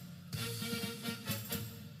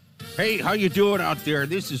 Hey, how you doing out there?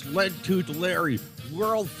 This is Lead Tooth Larry,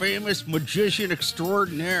 world famous magician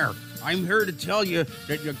extraordinaire. I'm here to tell you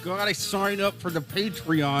that you gotta sign up for the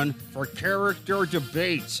Patreon for Character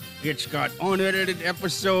Debates. It's got unedited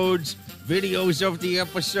episodes, videos of the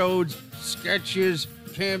episodes, sketches,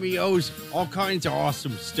 cameos, all kinds of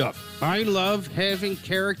awesome stuff. I love having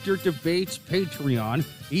Character Debates Patreon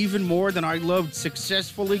even more than I loved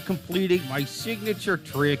successfully completing my signature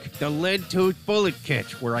trick, the lead tooth bullet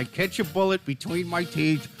catch, where I catch a bullet between my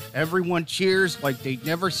teeth, everyone cheers like they'd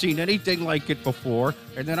never seen anything like it before,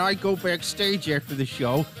 and then I go backstage after the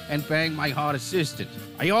show and bang my hot assistant.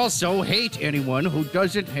 I also hate anyone who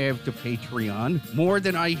doesn't have the Patreon more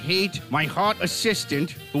than I hate my hot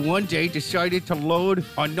assistant who one day decided to load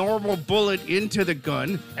a normal bullet into the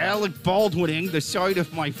gun, Alec Baldwining the side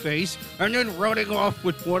of my face, and then running off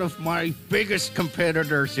with one of my biggest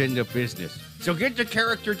competitors in the business. So get the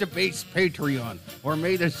Character Debates Patreon, or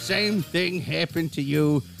may the same thing happen to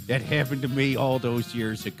you that happened to me all those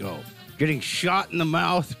years ago. Getting shot in the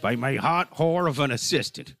mouth by my hot whore of an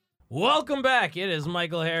assistant. Welcome back. It is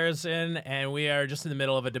Michael Harrison, and we are just in the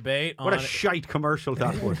middle of a debate. What a on shite commercial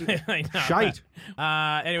that was. I know. Shite.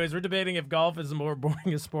 Anyways, we're debating if golf is the more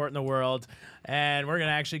boringest sport in the world, and we're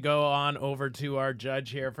gonna actually go on over to our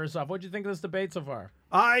judge here. First off, what do you think of this debate so far?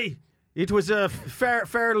 It was a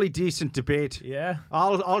fairly decent debate. Yeah.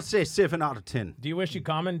 I'll say 7 out of 10. Do you wish you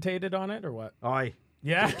commentated on it or what? Aye.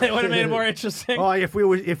 Yeah, it would have made it more interesting. Oh, if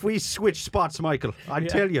we switch spots, Michael, I'd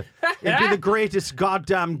tell you, it'd be the greatest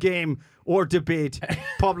goddamn game or debate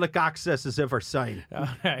public access has ever seen. All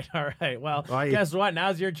right. Well, guess what?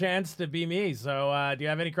 Now's your chance to be me. So, do you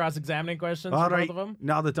have any cross-examining questions for both of them?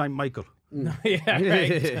 Now that I'm Michael. Yeah,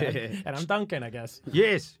 right. And I'm Duncan, I guess.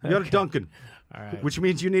 Yes, you're Duncan. All right. Which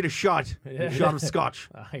means you need a shot. A shot of scotch.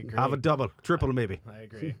 I agree. Have a double, triple maybe. I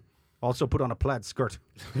agree. Also put on a plaid skirt.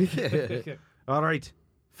 All right.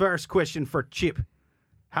 First question for Chip.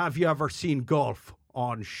 Have you ever seen golf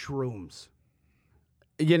on shrooms?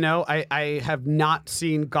 You know, I have not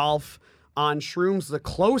seen golf on shrooms. The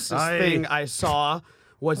closest thing I saw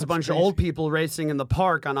was a bunch of old people racing in the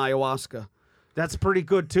park on ayahuasca. That's pretty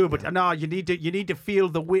good too, but no, you need to feel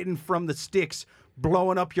the wind from the sticks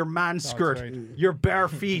blowing up your man skirt, right. your bare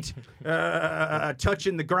feet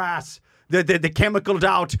touching the grass, the chemicaled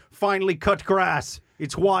out, finely cut grass.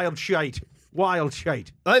 It's wild shite. Wild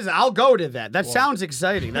shite. Listen, I'll go to that. That sounds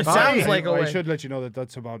exciting. That sounds like a I way. should let you know that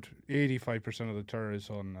that's about 85% of the tour is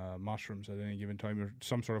on mushrooms at any given time, or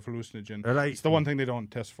some sort of hallucinogen. Right. It's the one thing they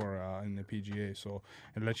don't test for in the PGA, so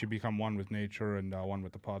it lets you become one with nature and one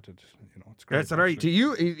with the pot. It's great. That's right. Do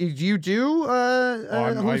you do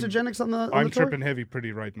hallucinogenics on the I'm tour? tripping heavy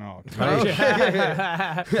pretty right now.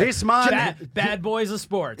 This man, Bad boys of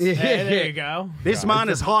sports. Hey, there you go. this man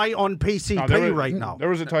is high on PCP right now. There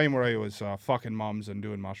was a time where I was fucking moms and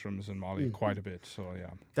doing mushrooms and Molly quite a bit. So yeah,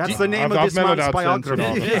 That's the name of I've this mellowed man's out since,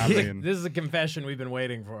 biography. the family and- This is a confession we've been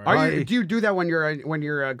waiting for. Do you do that when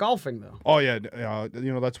you're golfing though? Oh yeah,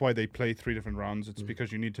 that's why they play 3 different rounds. It's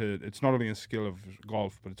because you need to. It's not only a skill of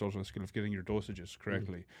golf, but it's also a skill of getting your dosages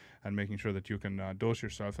correctly and making sure that you can dose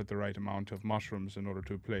yourself at the right amount of mushrooms in order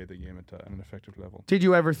to play the game at an effective level. Did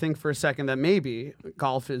you ever think for a second that maybe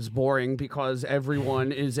golf is boring because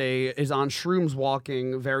everyone is on shrooms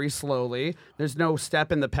walking very slowly? There's no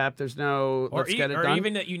step in the pep. There's no let's get it done. Or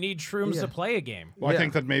even that you need shrooms to play a game. Well, I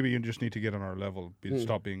think that maybe you just need to get on our level.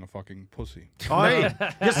 Stop being a fucking pussy. Oi,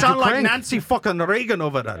 you sound like Nancy fucking Reagan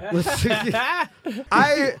over there. You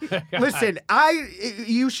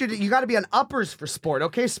got to be on uppers for sport,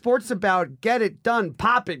 okay? Sport's about get it done,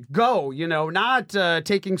 pop it, go. Not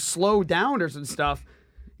taking slow downers and stuff.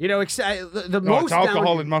 It's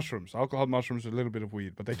alcohol and mushrooms. Alcohol, mushrooms, a little bit of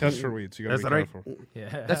weed, but they test for weed, so you got to be careful.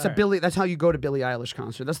 Yeah. That's how you go to Billie Eilish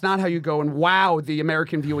concert. That's not how you go and wow the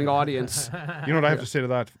American viewing audience. You know what I have to say to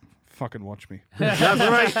that? Fucking watch me. That's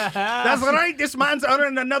right. That's right. This man's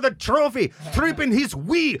earning another trophy, tripping his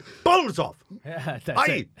wee balls off. Yeah, that's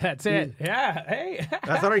Aye. it. That's it. Yeah. Hey.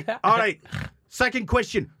 That's right. All right. Second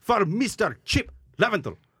question for Mr. Chip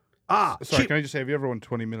Lowerthal. Sorry, Chip, can I just say, have you ever won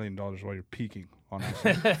 $20 million while you're peaking on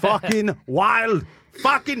us? fucking wild,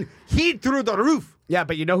 fucking heat through the roof. Yeah,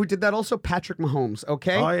 but you know who did that also? Patrick Mahomes,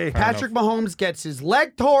 okay? Aye. Patrick Mahomes gets his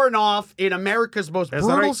leg torn off in America's most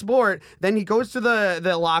brutal right. sport. Then he goes to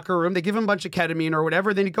the locker room. They give him a bunch of ketamine or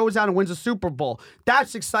whatever. Then he goes out and wins a Super Bowl.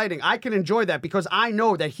 That's exciting. I can enjoy that because I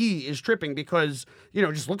know that he is tripping because,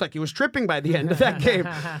 just looked like he was tripping by the end of that game.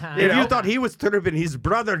 If you thought he was tripping, his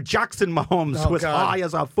brother Jackson Mahomes was God. high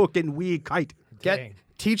as a fucking wee kite.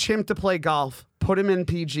 Teach him to play golf. Put him in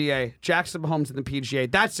PGA. Jackson Mahomes in the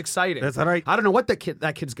PGA. That's exciting. That's right. I don't know what that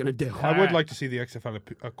kid's going to do. I would like to see the XFL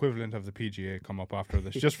equivalent of the PGA come up after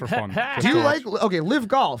this, just for fun. Do you Live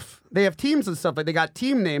Golf? They have teams and stuff, like they got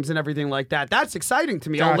team names and everything like that. That's exciting to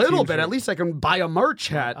me a little teams bit. are- At least I can buy a merch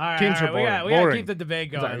hat. All right, Teams all are right. We boring. got to keep the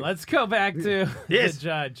debate going. Let's go back to Yes. the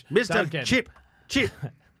judge. Mr. Duncan. Chip,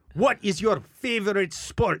 what is your favorite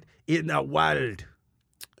sport in the world?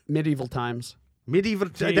 Medieval times. Medieval.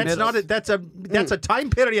 That's a time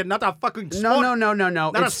period, not a fucking sport. No. Not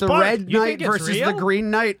a It's the sport. Red You Knight think it's versus the real? Green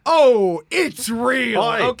Knight. Oh, it's real.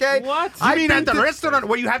 Oi. Okay. What? You mean at the restaurant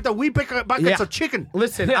where you have the wee buckets of chicken?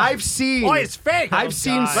 Listen, I've seen. Oh, it's fake. I've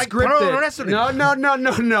seen God. Like pro scripted. wrestling.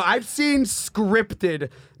 No. I've seen scripted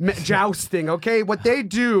jousting. Okay, what they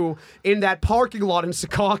do in that parking lot in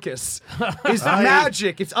Secaucus is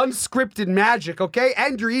magic. It's unscripted magic. Okay,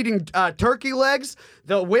 and you're eating turkey legs.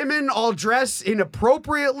 The women all dress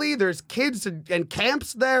inappropriately. There's kids and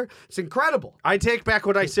camps there. It's incredible. I take back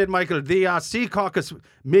what I said, Michael. The Sea Caucus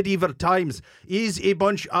medieval times is a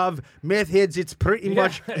bunch of meth heads. It's pretty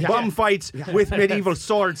much bum fights with medieval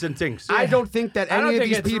swords and things. I don't think that I don't any of think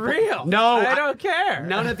these it's people. real. No, I don't care.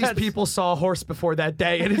 None of these people saw a horse before that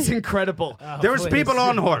day, and it's incredible. There was please. people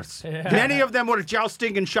on horse. Many of them were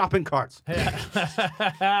jousting in shopping carts. All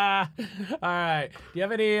right. Do you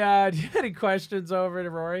have any questions over to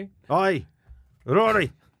Rory? Oi,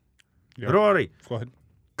 Rory. Yeah. Rory. Go ahead.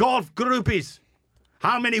 golf groupies.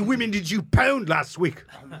 How many women did you pound last week?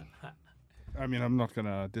 I mean, I'm not going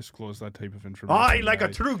to disclose that type of information. Aye, like a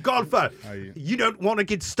true golfer. You don't want to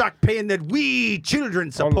get stuck paying that wee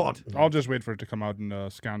children support. I'll just wait for it to come out in a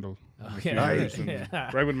scandal. Okay.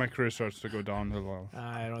 Right when my career starts to go downhill,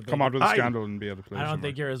 I don't I'll think come out with a scandal and be able to play. I don't somewhere.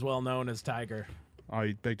 think you're as well known as Tiger.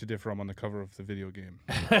 I beg to differ. I'm on the cover of the video game.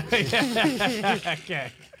 Okay.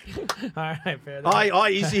 All right, fair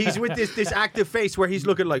enough. He's with this active face where he's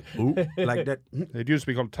looking like, ooh, like that. It used to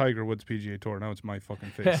be called Tiger Woods PGA Tour. Now it's my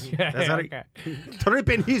fucking face. That's how Okay.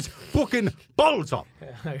 tripping his fucking balls off.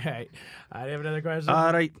 Okay. I have another question.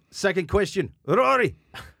 All right, second question. Rory,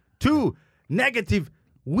 2 negative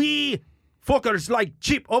wee fuckers like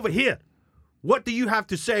Chip over here. What do you have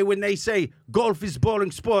to say when they say golf is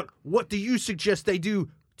boring sport? What do you suggest they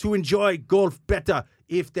do to enjoy golf better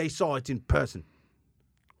if they saw it in person?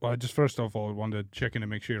 Well, I just first of all wanted to check in and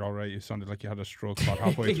make sure you're all right. You sounded like you had a stroke about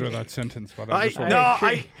halfway through that sentence. But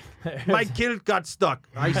my kilt got stuck.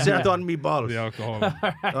 I sat on me balls. The alcohol.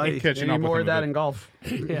 Any Catching up more with of them that a in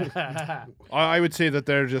bit. golf? I would say that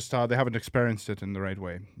they're just they haven't experienced it in the right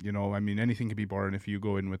way. You know, I mean, anything can be boring if you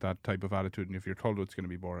go in with that type of attitude and if you're told it's going to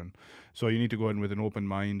be boring. So you need to go in with an open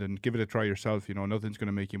mind and give it a try yourself. You know, nothing's going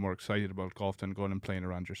to make you more excited about golf than going and playing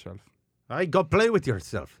around yourself. I go play with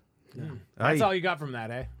yourself. That's all you got from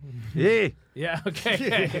that, eh? Yeah. Yeah,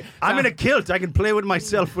 okay. I'm in a kilt. I can play with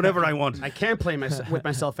myself whenever I want. I can't play with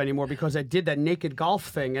myself anymore because I did that naked golf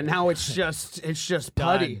thing, and now it's just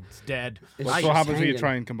putty. Done. It's dead. It's That's just what happens when you hanging.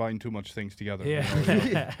 try and combine too much things together.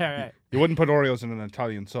 Yeah. All right. You wouldn't put Oreos in an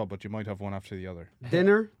Italian sub, but you might have one after the other.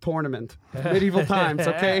 Dinner, tournament, medieval times.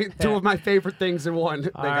 Okay, 2 of my favorite things in one. They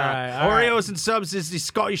got. All right. Oreos and subs is the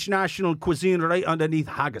Scottish national cuisine right underneath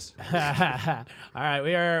haggis. All right,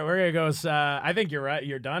 we're gonna go. I think you're right.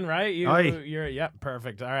 You're done, right? Aye. Yep,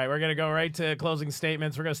 perfect. All right, we're gonna go right to closing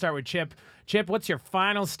statements. We're gonna start with Chip. Chip, what's your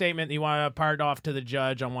final statement that you want to part off to the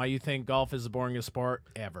judge on why you think golf is the boringest sport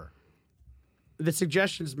ever? The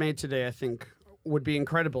suggestions made today, I think, would be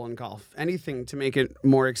incredible in golf. Anything to make it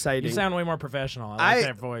more exciting. You sound way more professional. I like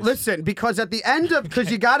that voice. Listen, because at the end of, because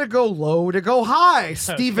you got to go low to go high.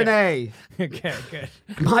 Stephen A. Okay, good.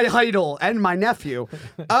 My idol and my nephew.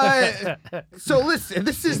 So listen,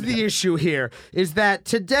 this is the issue here: is that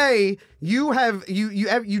today you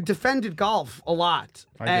defended golf a lot,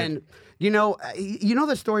 and you know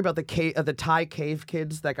the story about the Thai cave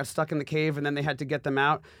kids that got stuck in the cave, and then they had to get them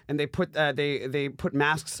out, and they put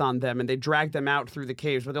masks on them, and they dragged them out through the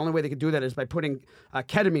caves. But the only way they could do that is by putting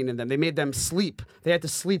ketamine in them. They made them sleep. They had to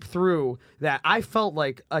sleep through that. I felt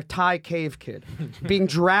like a Thai cave kid being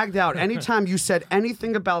dragged out. Anytime you said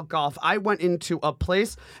anything about golf, I went into a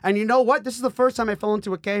place, and you know what? This is the first time I fell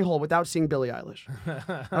into a K-hole without seeing Billie Eilish.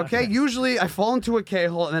 Okay? Usually I fall into a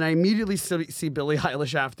K-hole, and then I immediately see Billie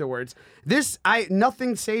Eilish afterwards.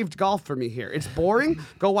 Nothing saved golf for me here. It's boring.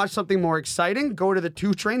 Go watch something more exciting. Go to the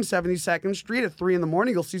 2 train, 72nd Street at 3 a.m.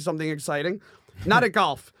 You'll see something exciting. Not at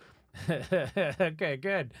golf. Okay,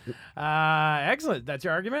 good. Excellent. That's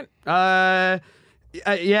your argument?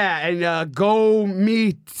 Yeah, and go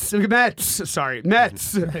Mets.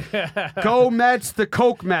 Mets. Go Mets, the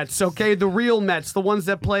Coke Mets, okay? The real Mets, the ones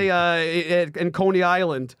that play in Coney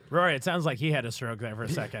Island. Rory, it sounds like he had a stroke there for a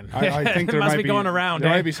second. I think it there must might be going around.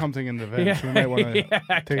 There eh? might be something in the vent. Yeah. We might want to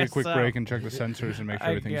I take a guess quick so. break and check the sensors and make sure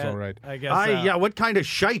everything's all right. I guess so. Yeah, what kind of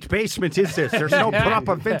shite basement is this? There's no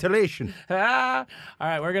proper ventilation. All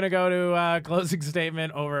right, we're going to go to closing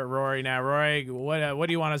statement over at Rory now. Rory, what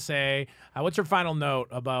do you want to say? What's your final note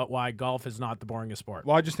about why golf is not the boringest sport?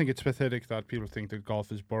 Well, I just think it's pathetic that people think that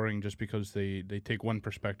golf is boring just because they take one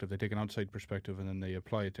perspective, they take an outside perspective, and then they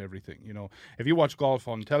apply it to everything. You know, if you watch golf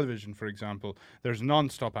on television, for example, there's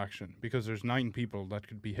non-stop action because there's 9 people that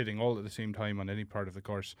could be hitting all at the same time on any part of the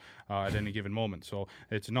course at any given moment. So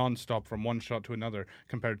it's non-stop from one shot to another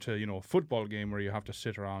compared to, you know, a football game where you have to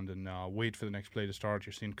sit around and wait for the next play to start.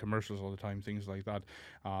 You're seeing commercials all the time, things like that.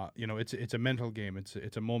 You know, it's a mental game.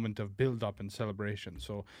 It's a moment of build-up and celebration.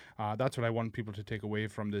 So that's what I want people to take away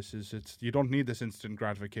from this is you don't need this instant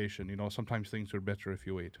gratification. You know, sometimes things are better if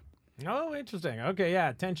you wait. Oh, interesting. Okay,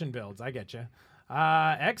 yeah, tension builds. I get you.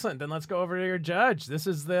 Excellent. Then let's go over to your judge. This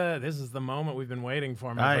is the moment we've been waiting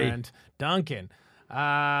for, my friend Duncan.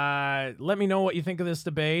 Let me know what you think of this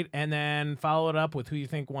debate, and then follow it up with who you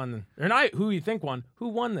think won, or not who you think won. Who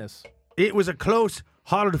won this? It was a close,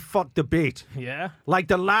 hard-fought debate. Yeah, Like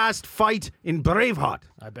the last fight in Braveheart.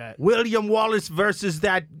 I bet. William Wallace versus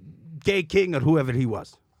that gay king or whoever he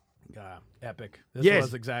was. Epic. This Yes.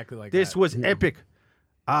 was exactly like This that. was epic.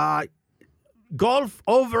 golf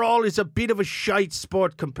overall is a bit of a shite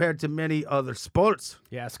sport compared to many other sports.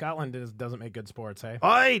 Yeah, Scotland doesn't make good sports, hey?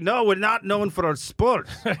 I know we're not known for our sports.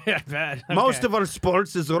 Yeah, bad. Okay. Most of our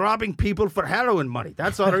sports is robbing people for heroin money.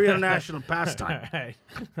 That's our real national All pastime. right.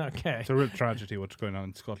 Okay. It's a real tragedy what's going on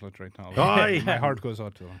in Scotland right now. Aye. My heart goes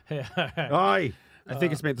out to them. Aye. I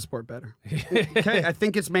think it's made the sport better. Okay, I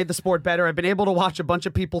think it's made the sport better. I've been able to watch a bunch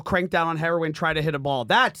of people crank down on heroin, try to hit a ball.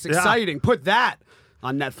 That's exciting. Put that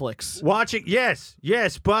on Netflix. Watching, yes,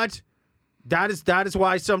 but that is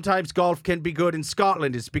why sometimes golf can be good in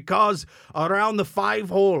Scotland. It's because around the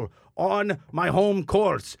 5-hole on my home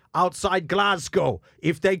course outside Glasgow,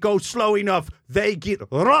 if they go slow enough, they get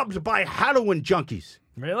robbed by heroin junkies.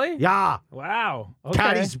 Really? Yeah. Wow. Okay.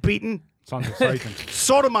 Caddies beaten, Sounds exciting.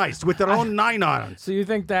 sodomized with their own 9-irons. So you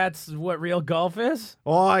think that's what real golf is?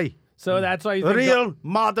 Aye. So that's why you think Real,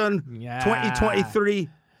 modern, Yeah. 2023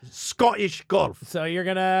 Scottish golf. So you're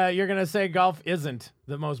gonna say golf isn't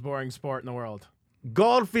the most boring sport in the world?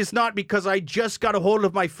 Golf is not, because I just got a hold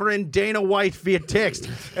of my friend Dana White via text,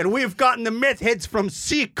 and we've gotten the meth heads from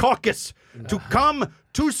Sea Caucus to come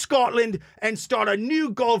to Scotland and start a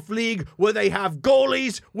new golf league where they have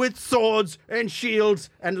goalies with swords and shields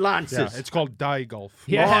and lances. Yeah, it's called Die Golf.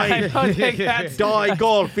 Yeah, Aye. I don't think that's Die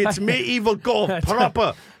golf. It's medieval golf.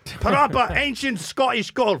 Proper ancient Scottish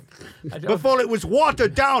golf. Before it was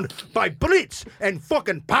watered down by Brits and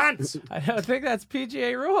fucking pants. I don't think that's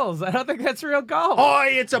PGA rules. I don't think that's real golf. Oh,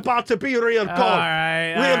 it's about to be real golf.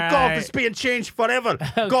 right, Real all golf right. is being changed forever.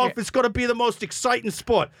 Golf is going to be the most exciting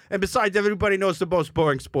sport. And besides, everybody knows the most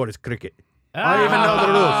boring sport is cricket. I don't even know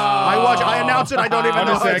the rules. I announce it. I don't even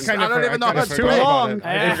know. Honestly, I don't even know how kinda it's too forgot played. about long. it.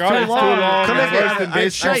 I Yeah, forgot it's it's too too long. long. Cricket, It's worse than it's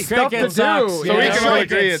baseball. shite. Stuff to Cricket do. sucks. So we Yeah. can all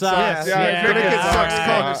agree it sucks. sucks. Yeah. Cricket Yeah. sucks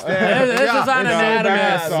cock. This is Yeah.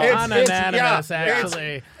 unanimous. It's- Unanimous, yeah,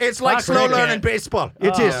 actually. It's like Fuck slow cricket. learning baseball.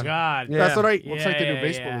 It Oh, is. God. That's all right. Well, it's like they do Yeah,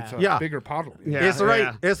 baseball. yeah. It's a Yeah. bigger paddle. Yeah. It's all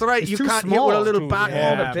right. It's all right. It's You too can't hit small. with a little Too bat. small. Yeah,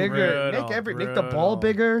 All the bigger. brutal, Make the ball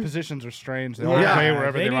bigger. Positions are strange. They all Yeah. play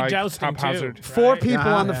wherever They they need like. jousting, too. Haphazard. 4 Right.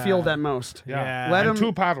 people on the Yeah. field at most. Yeah. Yeah. Let And 'em-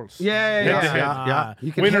 2 paddles. Yeah. Yeah.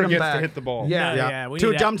 You can Winner hit 'em gets back. to hit the ball. Yeah. Yeah, we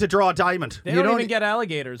Too need dumb to draw a diamond. They You don't don't- even get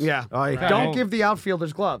alligators. Yeah. Aye. Don't no. give the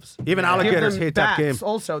outfielders gloves. Even Give alligators them hate that bats game.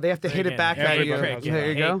 Also, they have to hit it back at Everybody you. has Cricket. There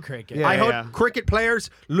you I go. hate cricket. Yeah, I hope yeah. cricket players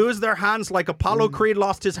lose their hands like Apollo Creed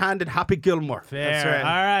lost his hand in Happy Gilmore. Fair. That's right.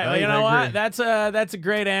 All right. Well, you know I what? agree. That's a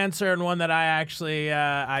great answer, and one that I actually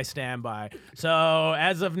I stand by. So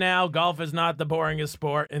as of now, golf is not the boringest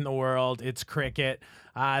sport in the world. It's cricket.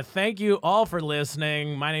 Thank you all for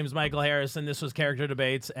listening. My name is Michael Harrison. This was Character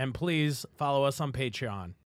Debates, and please follow us on Patreon.